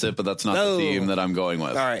 Maybe that's it, but that's not the theme that I'm going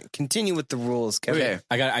with. All right, continue with the rules, Kevin. Okay.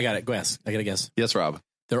 I got it. Guess. I got to guess. Yes, Rob.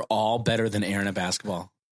 They're all better than Aaron at basketball.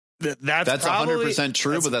 That's probably 100%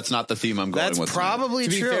 true, but that's not the theme I'm going with. That's probably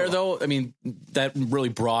true. To be true. fair, though, I mean, that really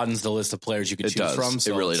broadens the list of players you could choose from.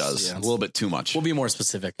 So it really does. Yeah, a little bit too much. We'll be more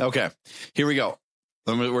specific. Okay, here we go.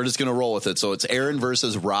 We're just going to roll with it. So it's Aaron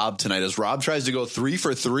versus Rob tonight as Rob tries to go 3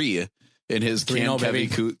 for 3 in his Can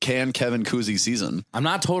Kevin Cousy season. I'm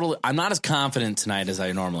not as confident tonight as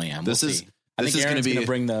I normally am. This is going to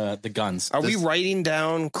bring the guns. Are we writing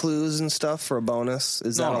down clues and stuff for a bonus?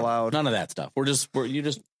 Is that allowed? None of that stuff. You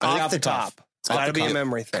just off the top. It's got to be a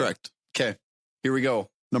memory thing. Correct. Okay. Here we go.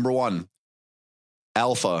 Number 1.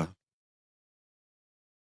 Alpha.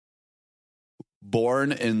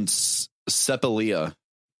 Born in Sepalia.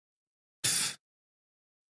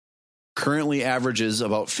 Currently averages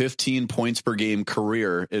about 15 points per game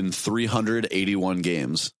career in 381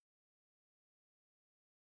 games.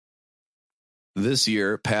 This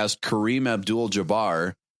year passed Kareem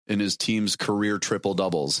Abdul-Jabbar in his team's career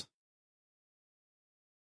triple-doubles.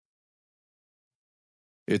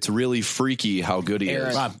 It's really freaky how good he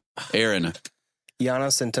is. Aaron.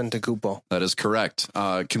 Giannis Antetokounmpo. That is correct.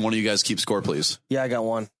 Can one of you guys keep score, please? Yeah, I got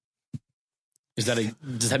one. Does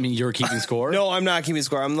that mean you're keeping score? No, I'm not keeping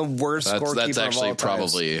score. I'm the worst scorekeeper That's actually of all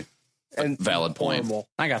times. probably a valid point. Horrible.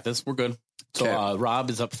 I got this. We're good. So Rob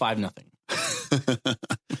is up 5-0.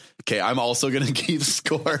 Okay, I'm also going to keep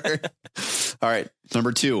score. All right,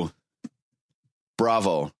 number 2.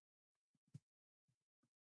 Bravo.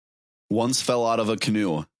 Once fell out of a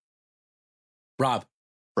canoe. Rob.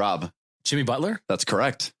 Jimmy Butler? That's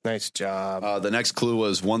correct. Nice job. The next clue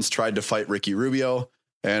was once tried to fight Ricky Rubio.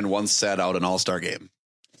 and once sat out an All-Star game.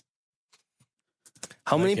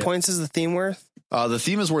 How many points is the theme worth? The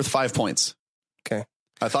theme is worth 5 points. Okay.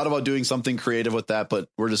 I thought about doing something creative with that, but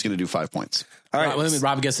we're just going to do 5 points. All right.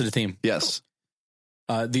 Rob gets to the theme. Yes.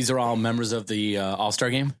 These are all members of the All-Star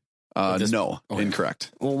game? No,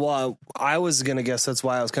 incorrect. Well, I was going to guess that's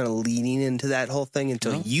why I was kind of leading into that whole thing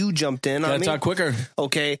until you jumped in on me. Talk quicker.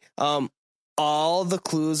 Okay. All the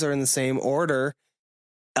clues are in the same order,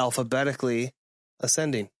 alphabetically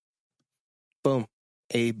ascending. Boom.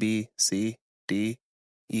 A, B, C, D,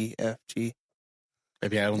 E, F, G.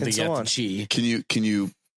 Maybe I don't think you have to G. Can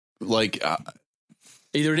you like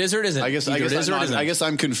either it is or it isn't. I guess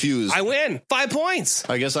I'm confused. I win 5 points.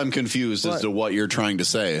 I guess I'm confused as to what you're trying to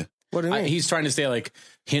say. What do you mean? He's trying to say like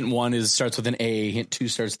hint 1 starts with an A, hint 2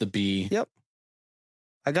 starts with the B. Yep.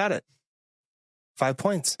 I got it. 5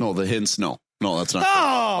 points. No, the hints. No, that's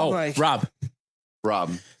not.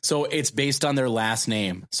 Rob. So it's based on their last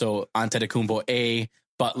name. So Antetokounmpo A,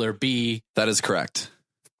 Butler B. That is correct.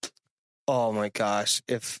 Oh my gosh!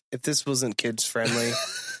 If this wasn't kids friendly,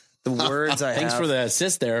 the words I Thanks have. for the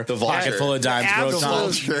assist there. The vulture. Pocket full of dimes.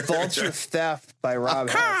 Vulture theft by Rob.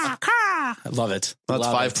 I love it. That's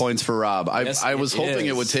 5 points for Rob. I was hoping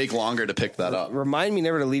it would is. take longer to pick that up. Remind me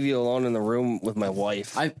never to leave you alone in the room with my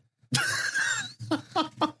wife.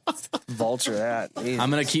 Vulture that. Jeez. I'm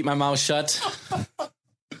gonna keep my mouth shut.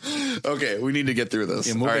 Okay, we need to get through this.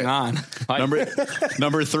 Yeah, moving on.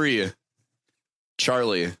 Number 3,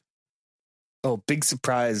 Charlie. Oh, big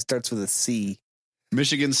surprise. Starts with a C.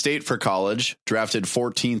 Michigan State for college, drafted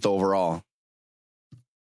 14th overall.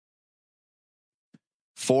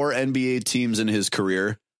 4 NBA teams in his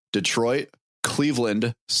career: Detroit,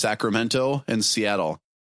 Cleveland, Sacramento, and Seattle.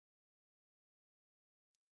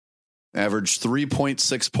 Averaged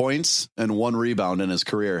 3.6 points and 1 rebound in his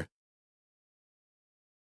career.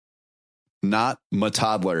 Not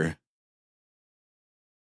Matadler.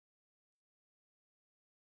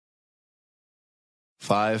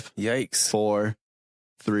 Five. Yikes. 4,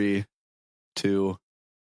 3, 2,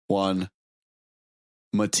 1.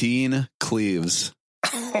 Mateen Cleaves.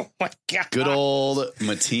 Oh my god! Good old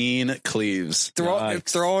Mateen Cleaves.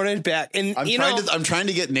 Throwing it back, and I'm trying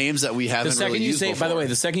to get names that we haven't really used before. By the way,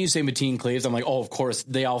 the second you say Mateen Cleaves, I'm like, oh, of course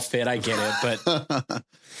they all fit. I get it, but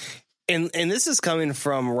and this is coming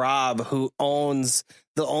from Rob, who owns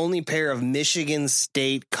the only pair of Michigan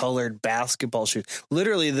State colored basketball shoes.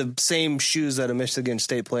 Literally the same shoes that a Michigan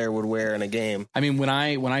State player would wear in a game. I mean, when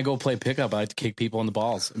I go play pickup, I like to kick people in the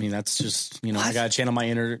balls. I mean, that's just I got to channel my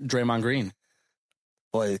inner Draymond Green.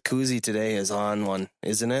 Boy, Cousy today is on one,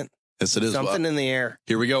 isn't it? Yes, it is. Something in the air.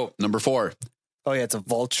 Here we go. Number 4. Oh, yeah, it's a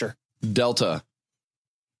vulture. Delta.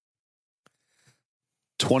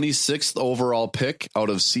 26th overall pick out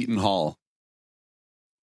of Seton Hall.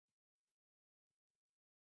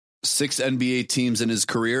 6 NBA teams in his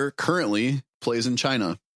career. Currently plays in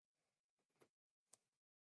China.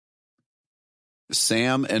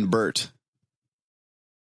 Sam and Bert.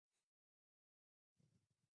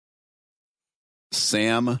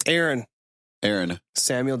 Sam. Aaron.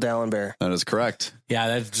 Samuel Dallenberg. That is correct. Yeah,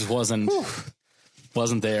 that just wasn't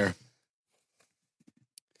there.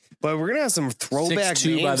 But we're gonna have some throwback 6-2,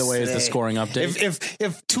 names by the way, today. is the scoring update.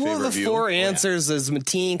 If two of the 4 answers is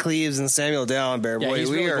Mateen Cleaves and Samuel Dallenberg, boy,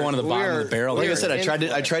 he's really going to the bottom of the barrel. Like I said,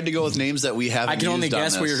 I tried to go with names that we haven't. I can only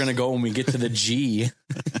guess where you're going to go when we get to the G.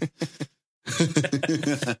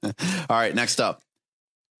 All right, next up,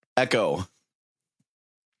 Echo.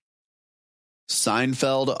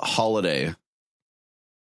 Seinfeld Holiday.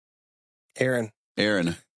 Aaron.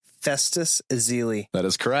 Festus Ezeli. That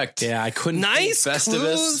is correct. Yeah, I couldn't. Nice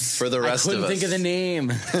Festivus clues. for the rest of us. I couldn't think of the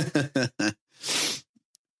name.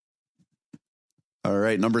 All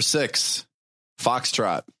right, number 6,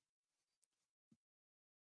 Foxtrot.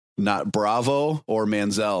 Not Bravo or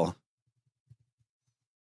Manziel.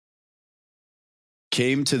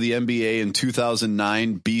 Came to the NBA in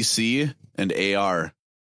 2009, BC and AR.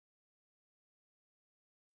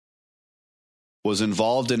 Was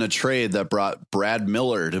involved in a trade that brought Brad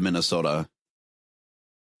Miller to Minnesota.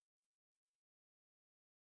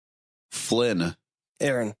 Flynn.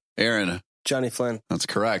 Aaron. Johnny Flynn. That's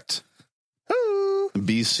correct. Ooh.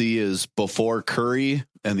 BC is before Curry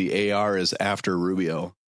and the AR is after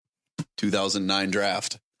Rubio. 2009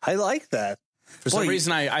 draft. I like that. For some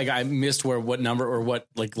reason, I missed what number or what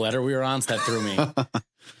letter we were on, so that threw me.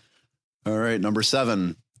 All right, number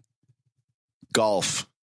 7, golf.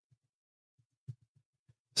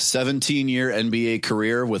 17-year NBA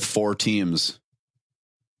career with 4 teams.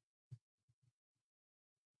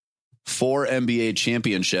 4 NBA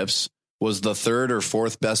championships. Was the 3rd or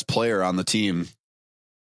 4th best player on the team.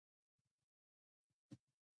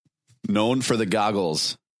 Known for the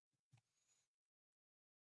goggles.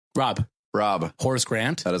 Rob. Horace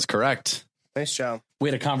Grant. That is correct. Nice job. We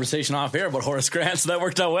had a conversation off air about Horace Grant, so that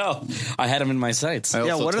worked out well. I had him in my sights.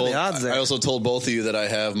 What are the odds there? I also told both of you that I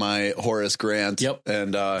have my Horace Grant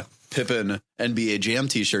and Pippen NBA Jam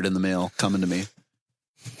t-shirt in the mail coming to me.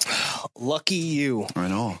 Lucky you. I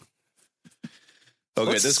know.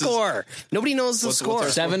 Okay, What's the score? Nobody knows the score.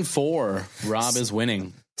 7-4. Rob is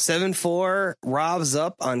winning. 7-4. Rob's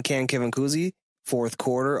up on Can Kevin Cousy. Fourth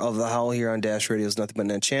quarter of the Howl here on Dash Radio's Nothing But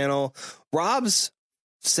Net channel. Rob's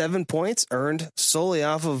 7 points earned solely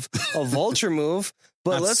off of a vulture move.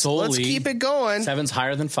 But let's keep it going. 7's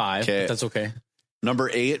higher than 5. But that's okay. Number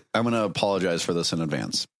 8, I'm going to apologize for this in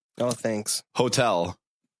advance. Oh, thanks. Hotel.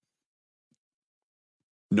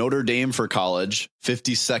 Notre Dame for college,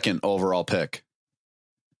 52nd overall pick.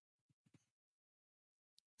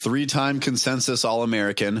 3-time consensus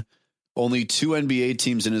All-American, only 2 NBA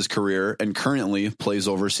teams in his career, and currently plays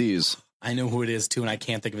overseas. I know who it is, too, and I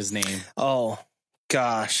can't think of his name. Oh,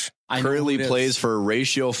 gosh. Currently plays for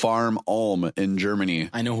Ratio Farm Ulm in Germany.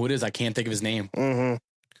 I know who it is. I can't think of his name.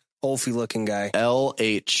 Mm-hmm. Olfy-looking guy.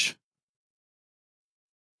 LH.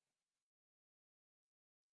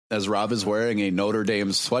 As Rob is wearing a Notre Dame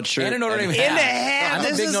sweatshirt. And a Notre Dame hat.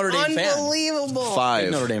 I'm a big Notre Dame fan. Unbelievable. 5.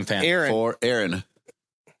 Big Notre Dame fan. Aaron.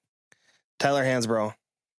 Tyler Hansbrough.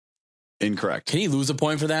 Incorrect. Can he lose a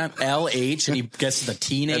point for that? LH, and he guesses the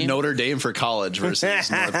T name? And Notre Dame for college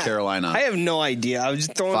versus North Carolina. I have no idea. I was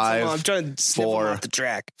just throwing 5, I'm trying to snip him off the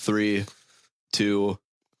track. 3, 2,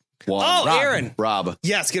 1. Oh, Rob. Aaron. Rob.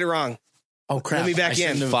 Yes, get it wrong. Oh, crap. Let me back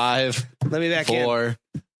in. 5. Let me back in. 4,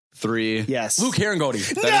 3. Yes. Luke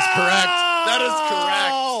Herringody. That is correct.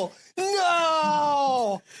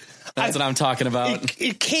 No. That's what I'm talking about.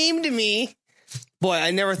 It came to me. Boy,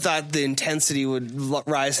 I never thought the intensity would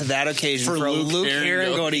rise to that occasion for a Luke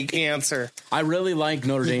Herringody answer. I really like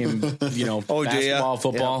Notre Dame, basketball,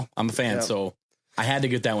 football. I'm a fan, so I had to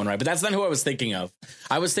get that one right. But that's not who I was thinking of.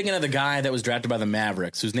 I was thinking of the guy that was drafted by the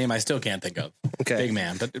Mavericks, whose name I still can't think of. Okay. Big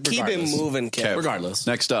man. But keep it moving, Kev. Regardless.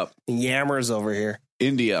 Next up. Yammers over here.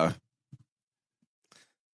 India.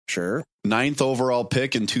 Sure. 9th overall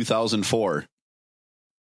pick in 2004.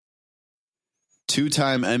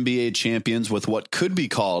 2-time NBA champions with what could be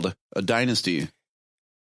called a dynasty.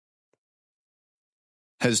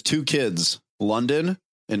 Has 2 kids, London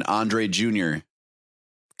and Andre Jr.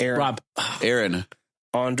 Aaron.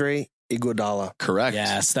 Andre Iguodala. Correct.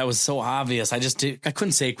 Yes, that was so obvious. I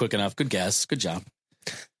couldn't say it quick enough. Good guess. Good job.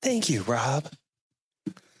 Thank you, Rob.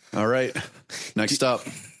 All right. Next up,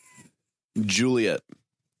 Juliet.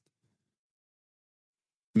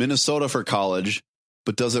 Minnesota for college,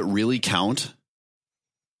 but does it really count?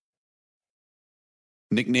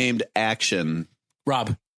 Nicknamed Action.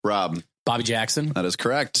 Rob. Bobby Jackson. That is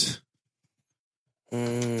correct.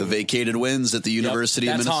 The vacated wins at the University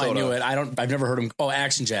of Minnesota. That's how I knew it. I've never heard him. Oh,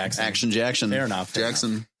 Action Jackson. Action Jackson. Fair enough.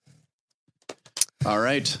 Jackson. All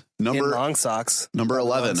right. In long socks. Number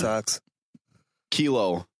 11. Long socks.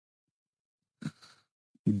 Kilo.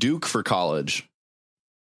 Duke for college.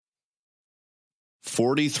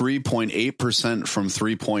 43.8% from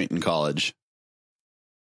 3-point in college.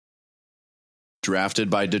 Drafted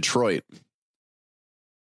by Detroit.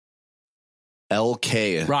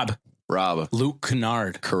 LK. Rob. Luke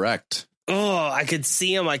Kennard. Correct. Oh, I could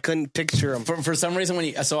see him. I couldn't picture him. For some reason,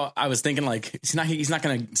 I was thinking like he's not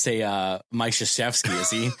going to say Mike Krzyzewski, is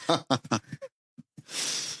he?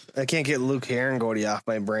 I can't get Luke Herringody off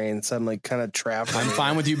my brain, so I'm like kind of trapped. I'm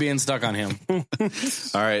fine with you being stuck on him. All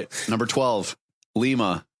right, number 12,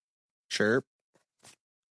 Lima. Sure.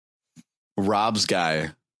 Rob's guy.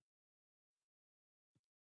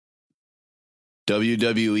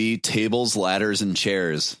 WWE tables, ladders, and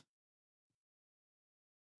chairs.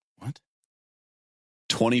 What?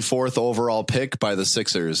 24th overall pick by the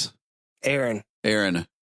Sixers. Aaron.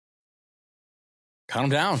 Count him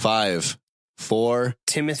down. 5, 4,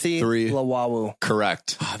 Timothy 3. Luwawu.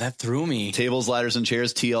 Correct. Oh, that threw me. Tables, ladders, and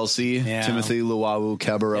chairs. TLC. Yeah. Timothy Luwawu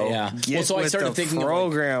Cabarro. Yeah. Well, so I started thinking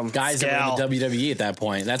program. of guys that were in the WWE at that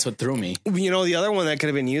point. That's what threw me. You know, the other one that could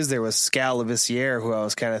have been used there was Scal Labissiere, who I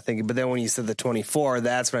was kind of thinking. But then when you said the 24,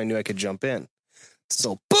 that's when I knew I could jump in.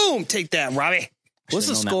 So, boom, take that, Robbie. What's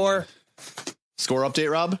the score? Score update,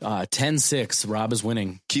 Rob? 10-6. Rob is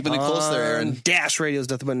winning. Keeping it close there, Aaron. Dash Radio's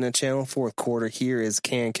Nothing But Net channel. Fourth quarter here is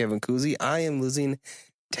Can Kevin Cousy. I am losing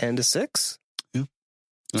 10-6. Yeah.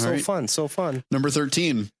 So fun. Number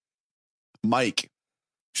 13, Mike.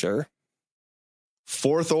 Sure.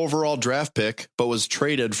 4th overall draft pick, but was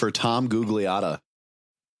traded for Tom Gugliotta.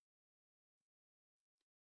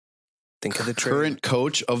 Think of the trade. Current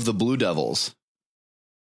coach of the Blue Devils.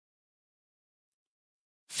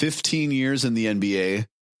 15 years in the NBA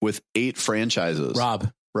with 8 franchises.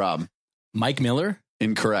 Rob. Mike Miller?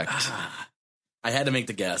 Incorrect. I had to make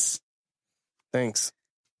the guess. Thanks.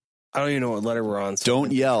 I don't even know what letter we're on. So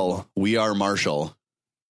Don't yell. We are Marshall.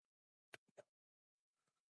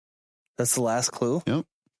 That's the last clue? Yep.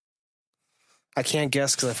 I can't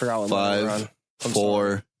guess because I forgot what letter we're on.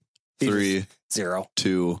 4, 3, 0,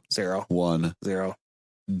 2, 0, 1. 0.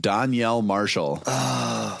 Donyell Marshall.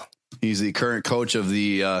 Oh. He's the current coach of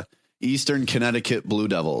the Eastern Connecticut Blue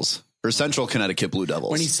Devils. Or Central Connecticut Blue Devils.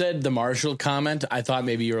 When he said the Marshall comment, I thought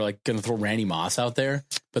maybe you were like going to throw Randy Moss out there,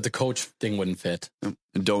 but the coach thing wouldn't fit. And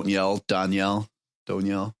don't yell, Donyell. Don't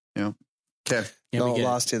yell. Yeah. Okay. Yeah, No,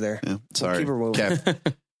 lost you there. Yeah, sorry. We'll keep her moving.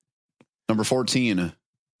 Okay. Number 14,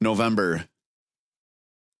 November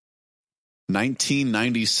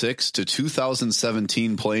 1996 to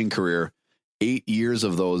 2017 playing career. 8 years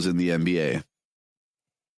of those in the NBA.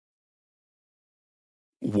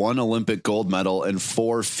 1 Olympic gold medal and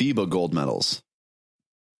 4 FIBA gold medals.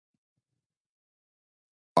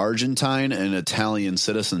 Argentine and Italian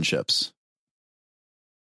citizenships.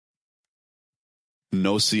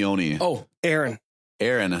 Nocioni. Oh, Aaron.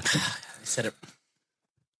 I said it.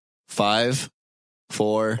 5,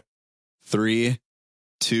 4, 3,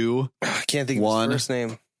 2, I can't think of 1. his first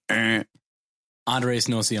name. Andres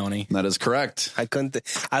Nocioni. That is correct. I couldn't.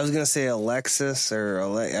 I was gonna say Alexis or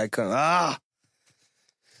I couldn't.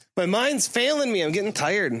 My mind's failing me. I'm getting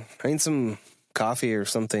tired. I need some coffee or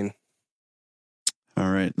something. All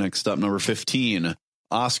right. Next up, number 15,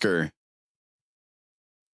 Oscar.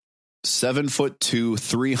 7'2",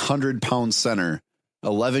 300-pound center.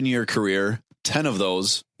 11-year career. 10 of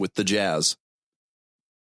those with the Jazz.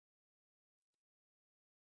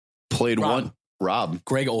 Played Rob. Rob.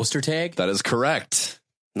 Greg Ostertag. That is correct.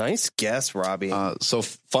 Nice guess, Robbie. So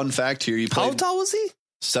fun fact here, How tall was he?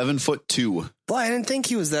 7'2". Boy, I didn't think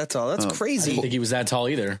he was that tall. That's I crazy. didn't think he was that tall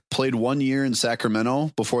either. Played 1 year in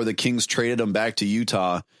Sacramento before the Kings traded him back to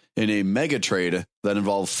Utah in a mega trade that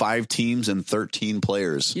involved 5 teams and 13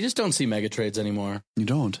 players. You just don't see mega trades anymore. You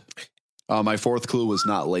don't. My 4th clue was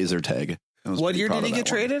not laser tag. What year did he get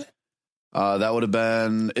traded? That would have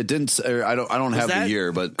been. It didn't. I don't have the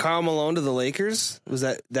year, but Karl Malone to the Lakers, was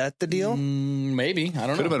that the deal? Maybe, I don't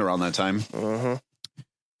know. Could have been around that time. Uh-huh.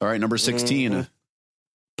 All right, number 16,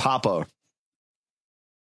 Papa.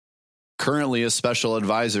 Currently a special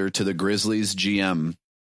advisor to the Grizzlies GM.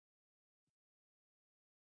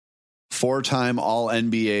 4-time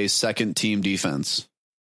All-NBA second team defense.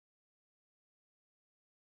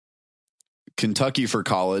 Kentucky for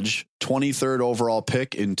college, 23rd overall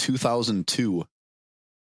pick in 2002.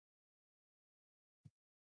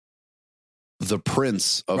 The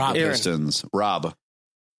Prince of the Pistons, Rob.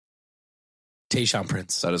 Tayshaun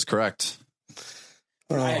Prince. That is correct.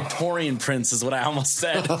 Torian Prince is what I almost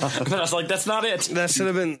said. But I was like, that's not it. That should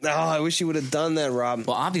have been. Oh, I wish you would have done that, Rob.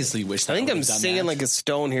 Well, obviously, wish that I think I I'm would have done singing that. like a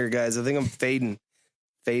stone here, guys. I think I'm fading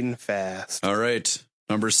fast. All right.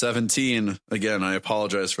 Number 17. Again, I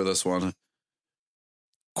apologize for this one.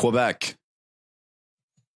 Quebec.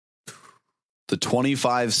 The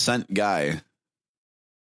 25-cent guy.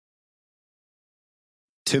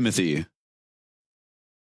 Timothy.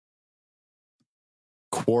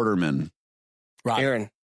 Quarterman.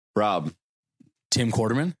 Rob. Tim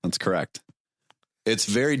Quarterman. That's correct. It's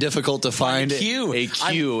very difficult to find a Q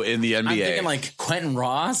in the NBA. I'm thinking like Quentin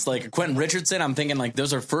Ross, like Quentin Richardson. I'm thinking like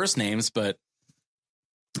those are first names, but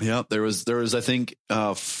yeah, there was I think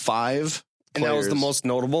 5 and that was the most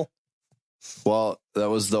notable. Well, that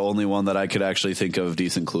was the only one that I could actually think of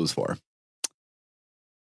decent clues for.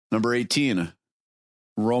 Number 18,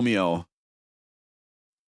 Romeo.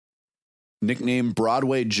 Nicknamed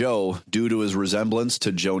Broadway Joe due to his resemblance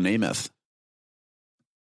to Joe Namath.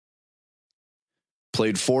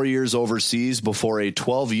 Played 4 years overseas before a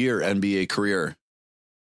 12-year NBA career.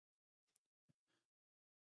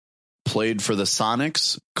 Played for the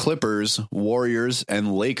Sonics, Clippers, Warriors,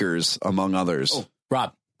 and Lakers, among others. Oh,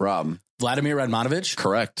 Rob. Vladimir Radmanovich?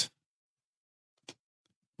 Correct.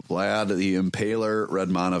 Vlad the Impaler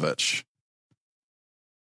Radmanovich.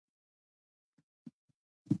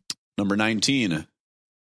 Number 19,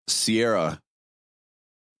 Sierra.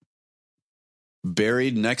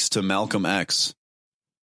 Buried next to Malcolm X.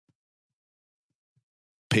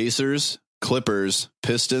 Pacers, Clippers,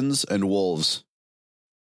 Pistons, and Wolves.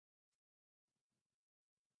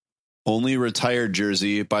 Only retired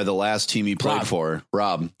jersey by the last team he played for.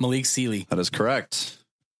 Rob. Malik Sealy. That is correct.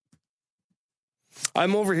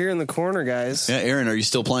 I'm over here in the corner, guys. Yeah, Aaron, are you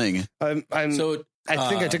still playing? I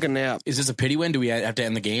think I took a nap. Is this a pity win? Do we have to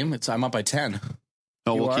end the game? I'm up by 10.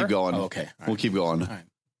 No, You we'll are? keep going. Oh, okay. All We'll right. keep going. All right.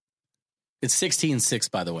 It's 16-6,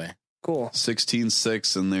 by the way. Cool.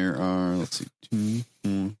 16-6, and there are, let's see,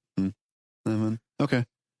 2, 4, 7. Okay.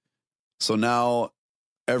 So now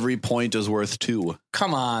every point is worth 2.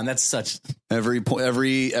 Come on, that's such. Every I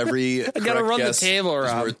gotta run the table,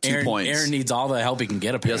 Rob. Worth 2 points. Aaron needs all the help he can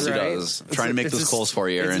get up here. Yes, he does. I'm trying to make this close for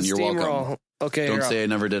you, Aaron. You're welcome. Okay. Don't say I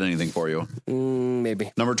never did anything for you.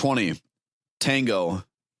 Maybe. Number 20, Tango.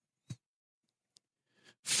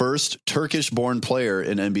 First Turkish-born player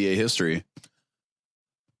in NBA history.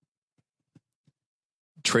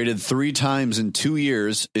 Traded 3 times in 2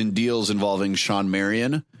 years in deals involving Sean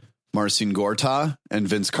Marion, Marcin Gorta, and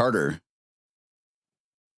Vince Carter.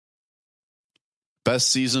 Best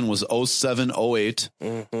season was 07-08,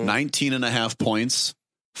 19.5 points,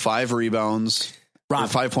 5 rebounds,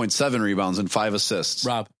 5.7 rebounds, and 5 assists.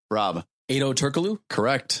 Rob. Edo Turkoglu?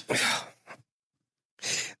 Correct.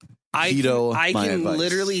 I can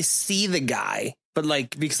literally see the guy, but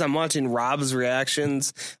like, because I'm watching Rob's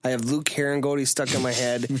reactions, I have Luke Herringody stuck in my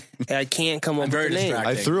head, and I can't come up with the name.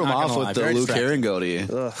 I threw him off with the Luke Herringody.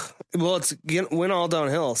 Well, it's went all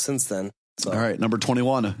downhill since then. So. All right, number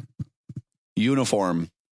 21, uniform.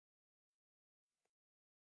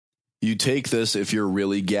 You take this if you're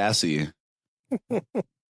really gassy.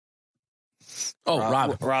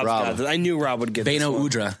 Rob. I knew Rob would get Beno this one.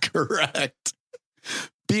 Udrih. Correct.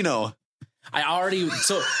 Bino.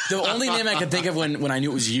 So the only name I could think of when I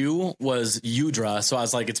knew it was you was Udrih. So I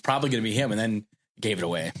was like, it's probably going to be him, and then gave it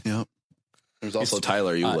away. Yep. There's also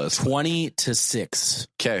Tyler Ulis. 20-6.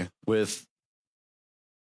 Okay, with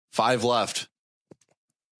 5 left.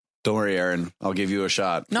 Don't worry, Aaron. I'll give you a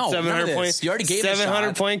shot. No, 700 points. You already gave him a shot.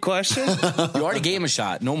 700 point question. You already gave him a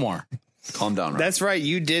shot. No more. Calm down, Rob. That's right.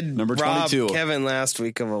 You did Number rob 22. Kevin last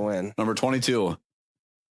week of a win. Number 22,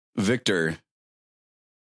 Victor.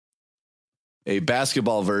 A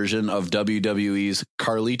basketball version of WWE's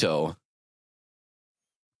Carlito.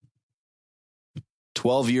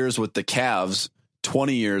 12 years with the Cavs,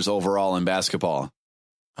 20 years overall in basketball.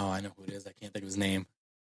 Oh, I know who it is. I can't think of his name.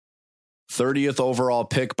 30th overall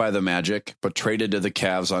pick by the Magic, but traded to the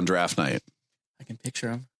Cavs on draft night. I can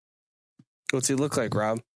picture him. What's he look like,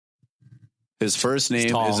 Rob? His first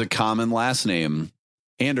name is a common last name.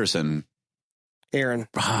 Anderson. Aaron.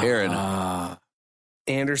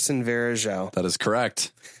 Anderson Varejao. That is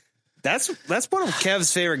correct. That's one of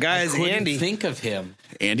Kev's favorite guys, I couldn't Andy. think of him.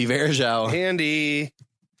 Andy Varejao. Andy,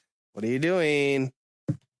 what are you doing?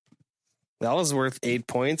 That was worth 8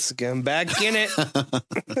 points. Get him back in it.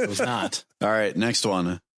 It was not. All right, next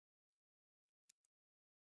one.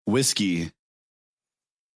 Whiskey.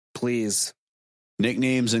 Please.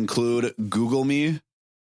 Nicknames include Google Me,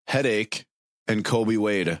 Headache, and Kobe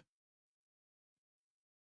Wade.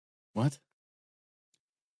 What?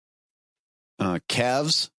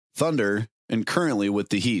 Cavs, Thunder, and currently with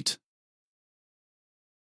the Heat.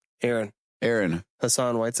 Aaron.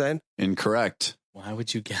 Hassan Whiteside? Incorrect. Why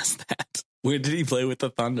would you guess that? Where did he play with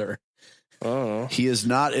the Thunder? Oh. He is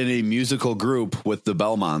not in a musical group with the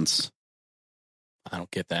Belmonts. I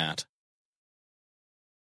don't get that.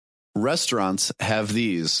 Restaurants have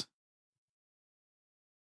these.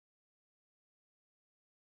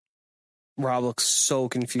 Rob looks so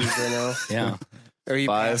confused right now. Yeah. Are you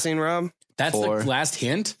 5, passing, Rob? That's 4, the last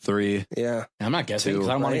hint? 3. Yeah. I'm not guessing because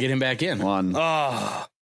I don't want to get him back in. 1. Oh.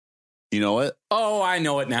 You know it? Oh, I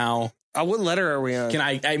know it now. What letter are we on? Can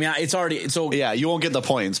I mean, it's already, so. Yeah, you won't get the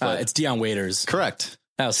points, but it's Deion Waiters. Correct.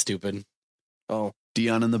 That was stupid. Oh.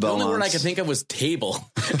 Deion and the Belmonts. The only word I could think of was table.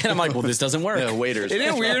 And I'm like, well, this doesn't work. Yeah, Waiters.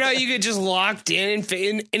 Isn't it weird how you get just locked in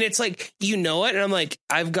and it's like, you know it? And I'm like,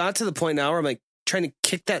 I've got to the point now where I'm like trying to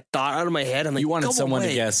kick that thought out of my head. I'm like, you wanted someone away.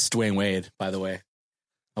 to guess Dwayne Wade, by the way.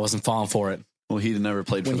 I wasn't falling for it. Well, he never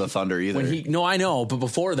played for the Thunder either. No, I know. But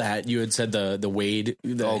before that, you had said the Wade.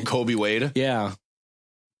 Kobe Wade? Yeah.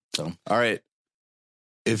 So, all right.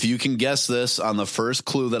 If you can guess this on the first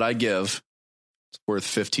clue that I give, it's worth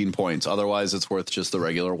 15 points. Otherwise, it's worth just the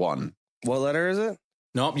regular 1. What letter is it?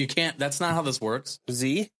 Nope, you can't. That's not how this works.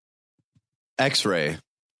 Z? X-ray.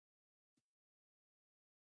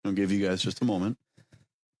 I'll give you guys just a moment.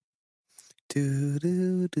 Do,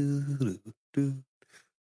 do, do, do, do.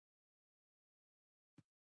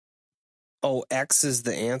 Oh, X is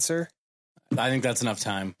the answer? I think that's enough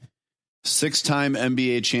time. 6-time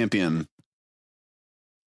NBA champion.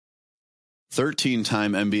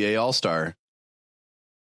 13-time NBA All-Star.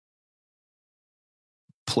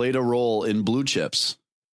 Played a role in Blue Chips.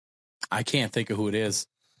 I can't think of who it is.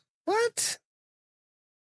 What?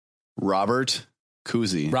 Robert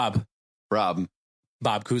Cousy. Bob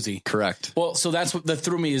Cousy. Correct. Well, so that's what that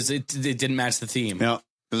threw me is it didn't match the theme. Yeah.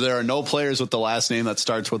 There are no players with the last name that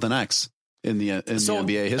starts with an X. in the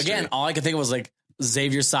NBA history. Again, all I could think of was like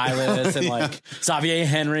Xavier Silas and like Xavier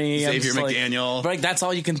Henry. Xavier McDaniel. But like, that's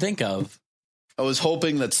all you can think of. I was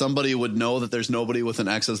hoping that somebody would know that there's nobody with an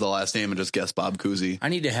X as the last name and just guess Bob Cousy. I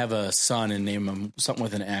need to have a son and name him something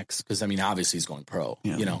with an X because, I mean, obviously he's going pro,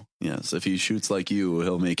 you know? Yes, if he shoots like you,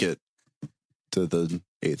 he'll make it to the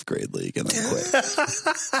 8th grade league and then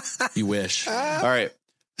quit. You wish. All right,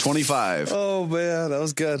 25. Oh, man, that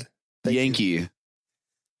was good. Yankee.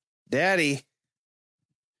 Daddy.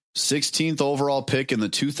 16th overall pick in the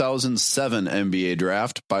 2007 NBA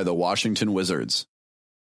draft by the Washington Wizards.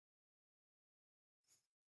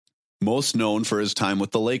 Most known for his time with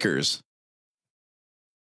the Lakers.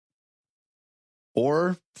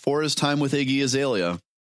 Or for his time with Iggy Azalea.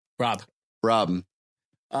 Rob.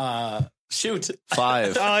 Shoot.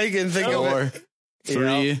 5. Oh, you can think of 4, it.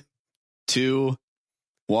 3, 2,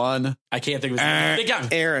 1. I can't think of his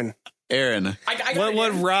name. Aaron.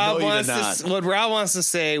 What Rob wants to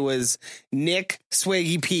say was Nick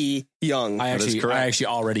Swaggy P. Young. I actually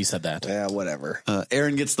already said that. Yeah, whatever.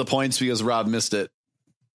 Aaron gets the points because Rob missed it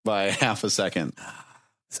by half a second.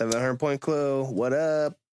 700-point clue. What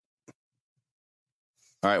up?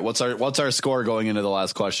 All right, what's our score going into the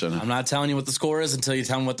last question? I'm not telling you what the score is until you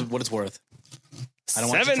tell me what it's worth. I don't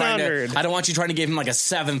want 700. I don't want you trying to give him like a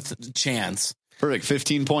 7th chance. Perfect.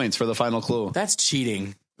 15 points for the final clue. That's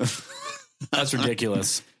cheating. That's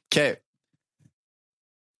ridiculous. Okay.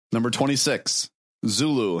 Number 26.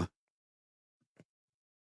 Zulu.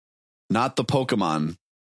 Not the Pokemon.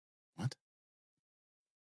 What?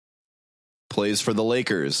 Plays for the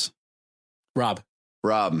Lakers. Rob.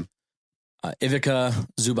 Ivica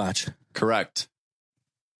Zubac. Correct.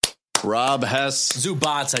 Rob Hess.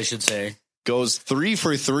 Zubats, I should say. Goes 3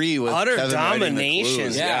 for 3 with utter Kevin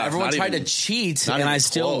domination. Yeah, everyone tried to cheat, and I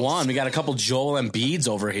still won. We got a couple Joel Embiids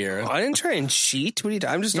over here. I didn't try and cheat. What are you?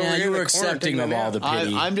 I'm just over here. You were accepting of all the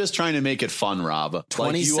pity. I'm just trying to make it fun, Rob.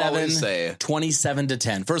 27 to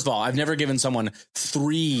 10. First of all, I've never given someone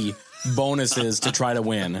 3 bonuses to try to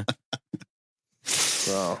win.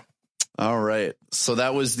 Wow. All right. So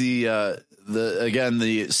that was the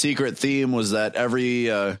secret theme was that every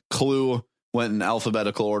clue went in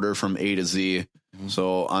alphabetical order from A to Z. Mm-hmm.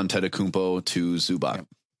 So Antetokounmpo to Zubac. Yep.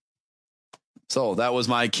 So that was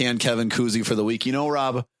my Can Kevin Cousy for the week. You know,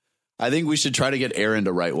 Rob, I think we should try to get Aaron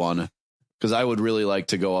to write one because I would really like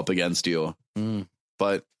to go up against you.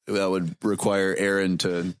 But that would require Aaron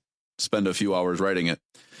to spend a few hours writing it.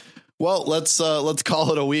 Well, let's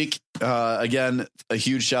call it a week. Again, a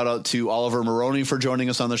huge shout out to Oliver Maroney for joining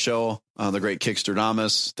us on the show. The great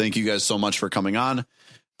Kicksterdamus. Thank you guys so much for coming on.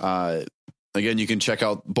 Again, you can check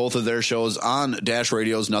out both of their shows on Dash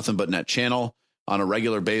Radio's Nothing But Net channel on a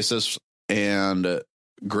regular basis. And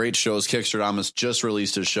great shows. Kicksterdamus just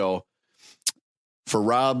released his show. For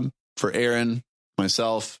Rob, for Aaron,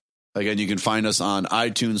 myself, again, you can find us on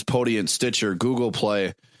iTunes, Podium, Stitcher, Google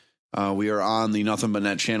Play. We are on the Nothing But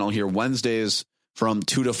Net channel here Wednesdays from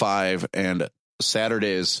 2 to 5 and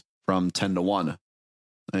Saturdays from 10 to 1.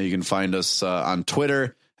 You can find us on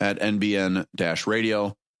Twitter at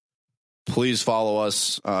NBN-radio. Please follow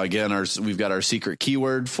us. Again, we've got our secret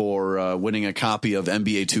keyword for winning a copy of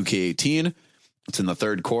NBA 2K18. It's in the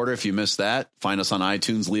 3rd quarter. If you missed that, find us on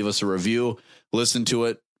iTunes, leave us a review, listen to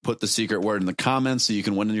it, put the secret word in the comments so you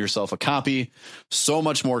can win yourself a copy. So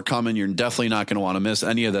much more coming. You're definitely not going to want to miss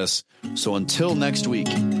any of this. So until next week,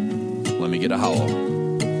 let me get a howl.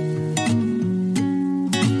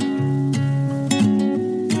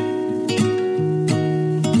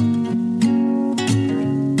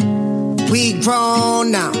 We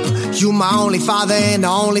grown now. You my only father and the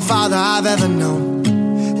only father I've ever known.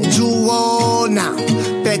 And you old now.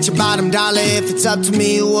 Bet your bottom dollar if it's up to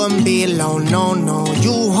me you wouldn't be alone. No, no,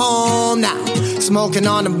 you home now. Smoking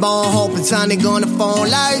on the bone, hoping Sunday gonna phone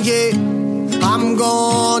like yeah. I'm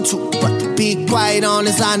going to, but to be quite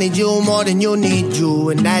honest, I need you more than you need you,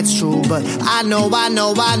 and that's true. But I know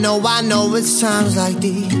it's times like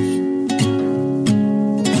these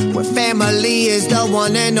where family is the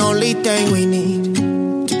one and only thing we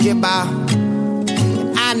need to get by.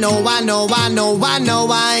 And I know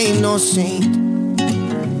I ain't no saint.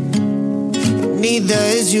 Neither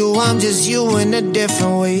is you, I'm just you in a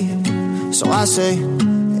different way. So I say,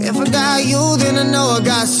 if I got you, then I know I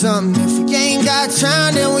got something. If we ain't got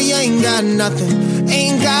time, then we ain't got nothing.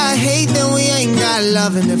 Ain't got hate, then we ain't got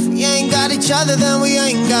loving. If we ain't got each other, then we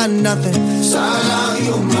ain't got nothing. So I love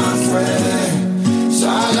you, my friend. So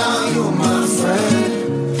I love you, my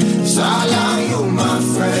friend. So I love you, my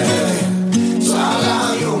friend. So I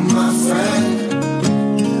love you, my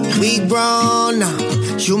friend. We grown now.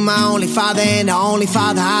 You my only father and the only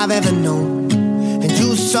father I've ever known. And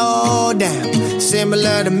you so damn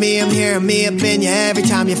similar to me. I'm hearing me up in you every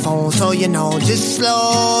time you phone, so you know, just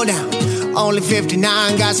slow down. Only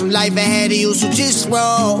 59, got some life ahead of you, so just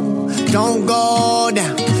roll. Don't go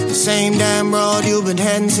down the same damn road you've been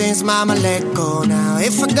heading since mama let go. Now,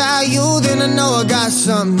 if I got you, then I know I got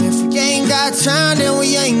something. If we ain't got time, then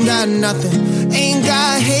we ain't got nothing. Ain't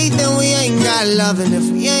got hate, then we ain't got loving. If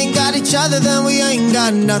we ain't got each other, then we ain't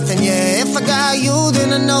got nothing. Yeah, if I got you,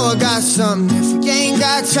 then I know I got something. If we ain't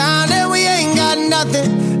got time, then we ain't got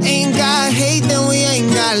nothing. Ain't got hate, then we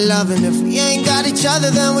ain't got loving. If we ain't got each other,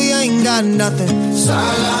 then we ain't got nothing. So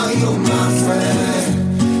long, you my friend.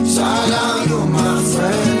 So long, you my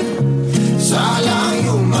friend. So long,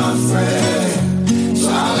 you my friend. So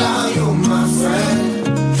long, you my friend.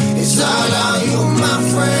 It's all on you, my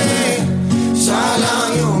friend. It's all on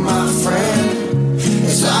you, my friend.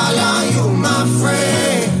 It's all on you, my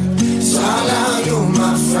friend. It's all on you,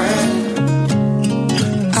 my friend.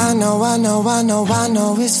 I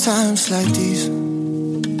know it's times like these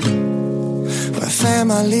where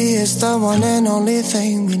family is the one and only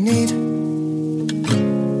thing we need.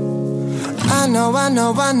 I know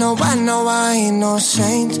I ain't no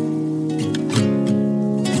saint. And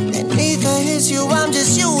neither is you, I'm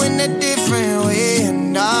just you in a different way.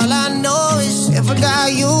 And all I know is if I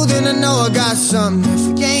got you, then I know I got something.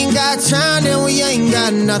 If we ain't got time, then we ain't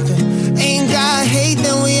got nothing. Ain't got hate,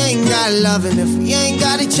 then we ain't got loving. If we ain't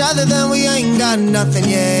got each other, then we ain't got nothing.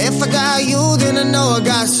 Yeah, if I got you, then I know I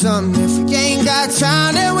got something. If we ain't got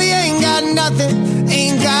time, then we ain't got nothing.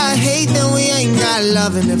 Ain't got hate, then we ain't got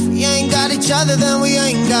loving. If we ain't got each other, then we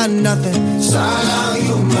ain't got nothing. It's all on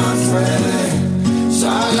you, my friend. It's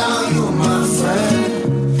all on you, my friend.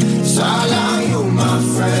 It's all on you, my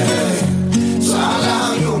friend. It's all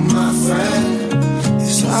on you, my friend.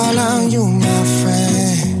 It's all on you, my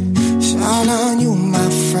friend. It's all on you, my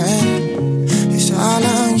friend. It's all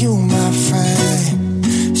on you, my friend.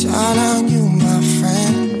 It's all on you, my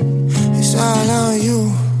friend. It's all on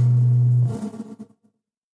you.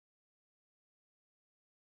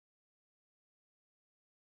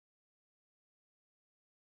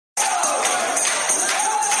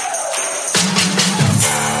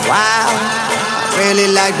 Wow, I really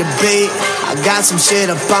like the beat. I got some shit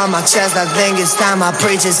up on my chest. I think it's time I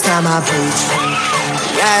preach. It's time I preach.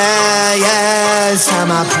 Yeah, it's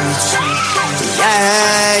time I preach.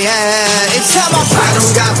 Yeah, it's time I preach. I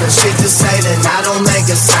don't got much shit to say, then I don't make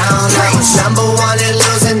a sound. I was number one and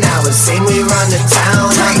losing, now it seems we run the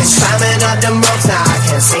town. I've been climbing up them ropes, now I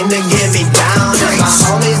can't seem to get me down. And my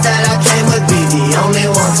homies that I came with be the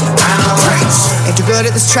only ones around. Ain't too good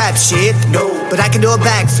at this trap shit, no, but I can do a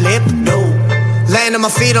backflip, no. Laying on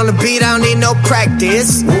my feet on the beat, I don't need no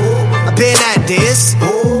practice. I've been at this,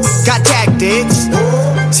 got tactics.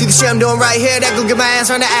 See the shit I'm doing right here, that gon' get my ass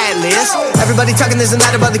on the ad list. Everybody talking this and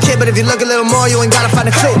that about the kid, but if you look a little more, you ain't gotta find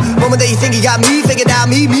a clue. Moment that you think you got me figured out,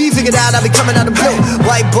 me figured out, I be coming out of blue.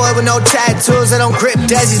 White boy with no tattoos, I don't grip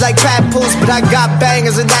daisies like papoose, but I got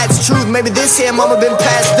bangers and that's truth. Maybe this here moment been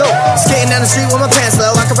passed through. Skating down the street with my pants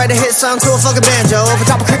low, I could write a hit song to a fucking banjo. Over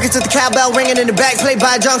top of crickets with the cowbell ringing in the back, played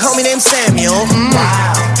by a drunk homie named Samuel.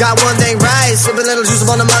 Wow. Got one thing right, sipping little juice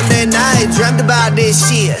up on a Monday night. Dreamt about this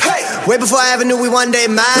shit, way before I ever knew we one day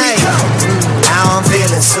might. Now I'm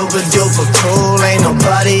feeling super duper cool. Ain't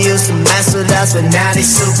nobody used to mess with us, but now they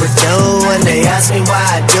super do. When they ask me why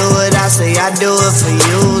I do it, I say I do it for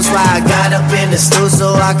you. That's why I got up in the stool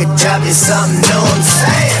so I could drop you something new. I'm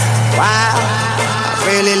saying, wow, I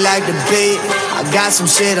really like the beat. I got some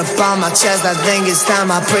shit up on my chest. I think it's time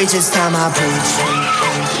I preach. It's time I preach.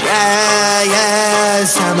 Yeah,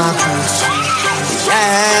 it's time I preach.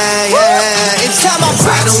 Yeah, it's time I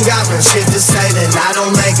preach. I don't got much shit to say, then I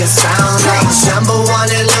don't make a sound. I was number one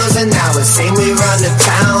and losing, now it seems we run the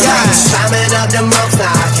town. I was climbing up them ropes,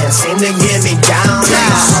 now I can't seem to get me down. And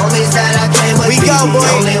my homies that I came with, we go, boy.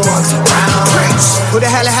 The only ones around. Who the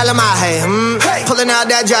hell am I, hey? Pulling out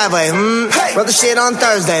that driveway, wrote the shit on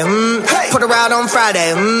Thursday, put her out on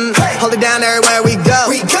Friday, hold it down everywhere we go.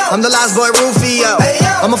 I'm the Lost Boy Rufio,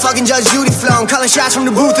 I'm a fucking Judge Judy flow. I'm calling shots from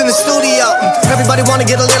the booth in the studio. Everybody wanna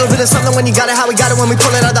get a little bit of something when you got it, how we got it when we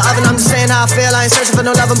pull it out the oven. I'm just saying how I feel, I ain't searching for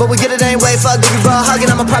no loving, but we get it anyway. Fuck, give you bro a hug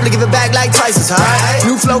and I'ma probably give it back like twice as hard.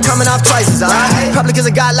 New flow coming off twice as hard, probably cause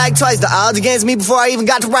I got like twice the odds against me before I even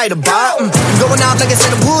got to write about. Going off like I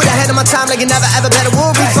said I would, ahead of my time like you never ever better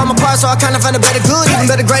would. We from apart so I kinda find a better good. Even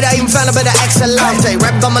better grade, I even found a better excellent.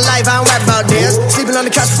 Rap about my life, I don't rap about this. Sleeping on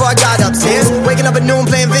the couch before I got upstairs. Waking up at noon,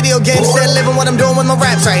 playing video games. Instead living what I'm doing with my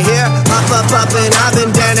raps right here. Up, and I've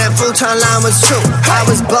been down that full-time line was true. I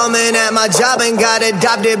was bumming at my job and got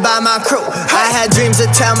adopted by my crew. I had dreams to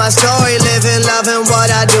tell my story, living, loving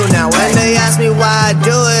what I do now. When they ask me why I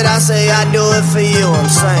do it, I say I do it for you. I'm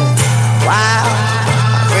saying, wow,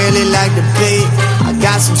 I really like the beat. I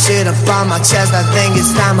got some shit up on my chest. I think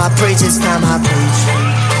it's time I preach, it's time I preach.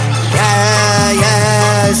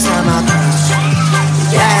 Yeah, it's time I preach.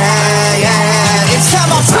 Yeah, it's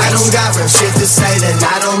time I preach. I don't got real shit to say, then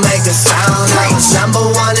I don't make a sound. I was number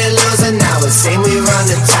one and losing, now it seems we run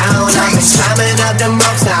the town. I've been climbing up them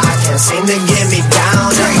ropes, now I can't seem to get me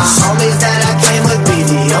down. And my homies that I came with be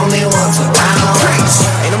the only ones around.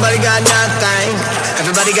 Ain't nobody got nothing,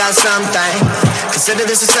 everybody got something. Consider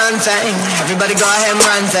this a sun thing, everybody go ahead and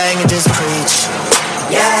run thing and just preach.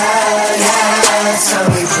 Yeah, that's how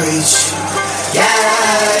we preach. Yeah,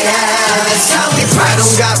 that's how we preach. I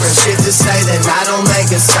don't got real shit to say, then I don't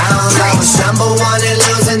make a sound. I was number one and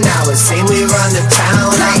losing, now it seems we run the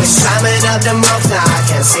town. I've been climbing up them ropes, now I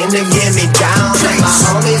can't seem to get me down. And my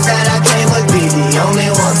homies that I came with be the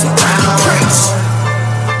only ones around.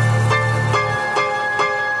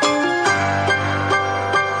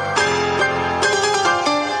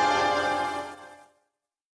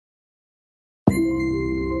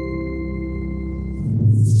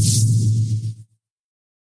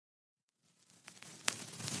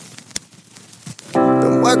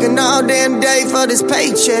 Working all damn day for this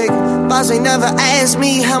paycheck. Boss ain't never asked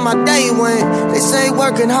me how my day went. They say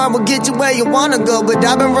working hard will get you where you wanna go, but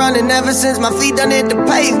I've been running ever since my feet done hit the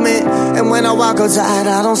pavement. And when I walk outside,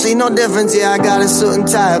 I don't see no difference. Yeah, I got a suit and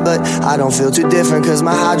tie, but I don't feel too different, cause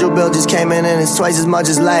my hydro bill just came in and it's twice as much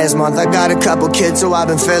as last month. I got a couple kids, so I've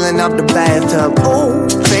been filling up the bathtub. Oh,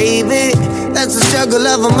 baby, that's the struggle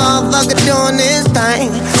of a motherfucker doing this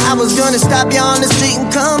thing. I was gonna stop you on the street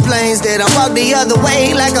and complain. Instead I walk the other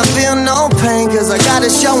way like I feel no pain, cause I gotta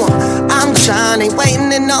show them I'm trying. Ain't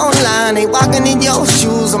waiting in no line, ain't walking in your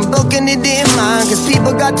shoes, I'm booking it in mine. Cause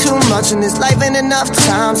people got too much and this life ain't enough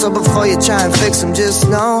time. So before you try and fix them, just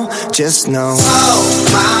know. Oh,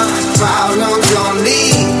 my problems don't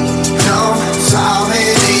need no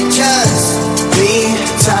solving, they just need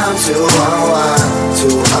time to unwind,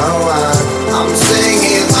 I'm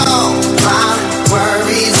singing, oh, my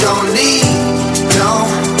worries don't need no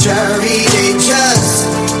jury, they just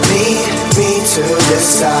need me to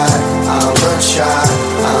decide. I'ma try.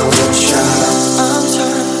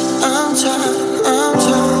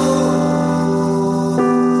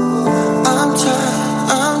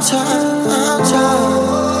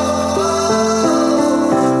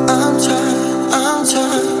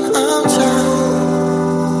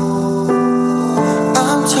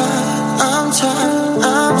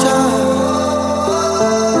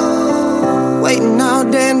 Waiting all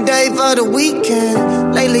damn day for the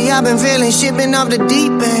weekend. Lately I've been feeling shit been off the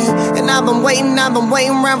deep end. And I've been waiting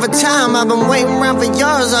around for time. I've been waiting around for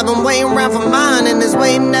yours, I've been waiting around for mine. And this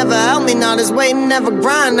waiting never helped me, now this waiting never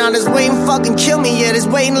grind. Now this waiting fucking kill me, yeah, this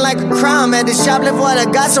waiting like a crime. Had to shoplift what I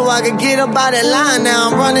got so I could get up by that line. Now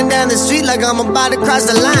I'm running down the street like I'm about to cross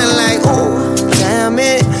the line. Like, ooh, damn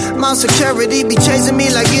it, my security be chasing me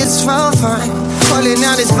like it's for fun. Pulling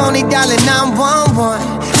out his phony dialing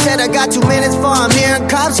 911. Said I got 2 minutes before I'm hearing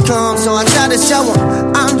cops come. So I tried to show him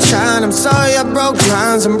I'm trying. I'm sorry I broke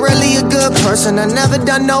lines, I'm really a good person, I never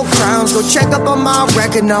done no crimes. Go check up on my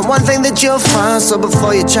record, not one thing that you'll find. So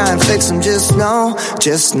before you try and fix them, just know.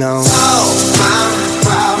 Oh, my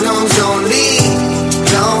problems don't need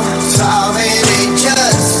no solving, they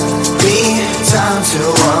just need time to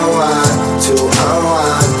unwind,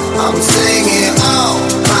 I'm singing, oh,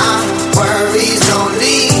 my worries don't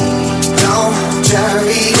need no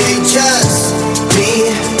jury, they just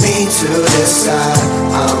need me to decide.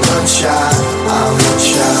 I'ma try.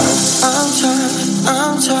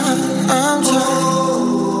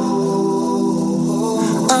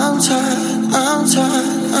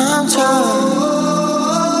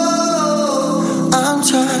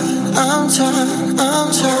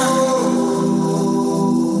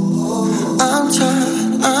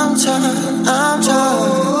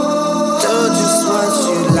 Do just what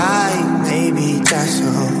you like, maybe that's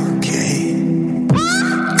okay.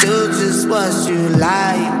 Do just what you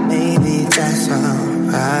like, maybe that's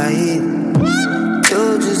alright.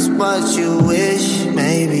 Do just what you wish,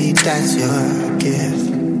 maybe that's your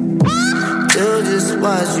gift. Do just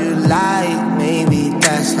what you like, maybe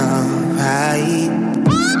that's alright.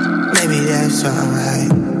 Maybe that's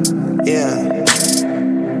alright, yeah.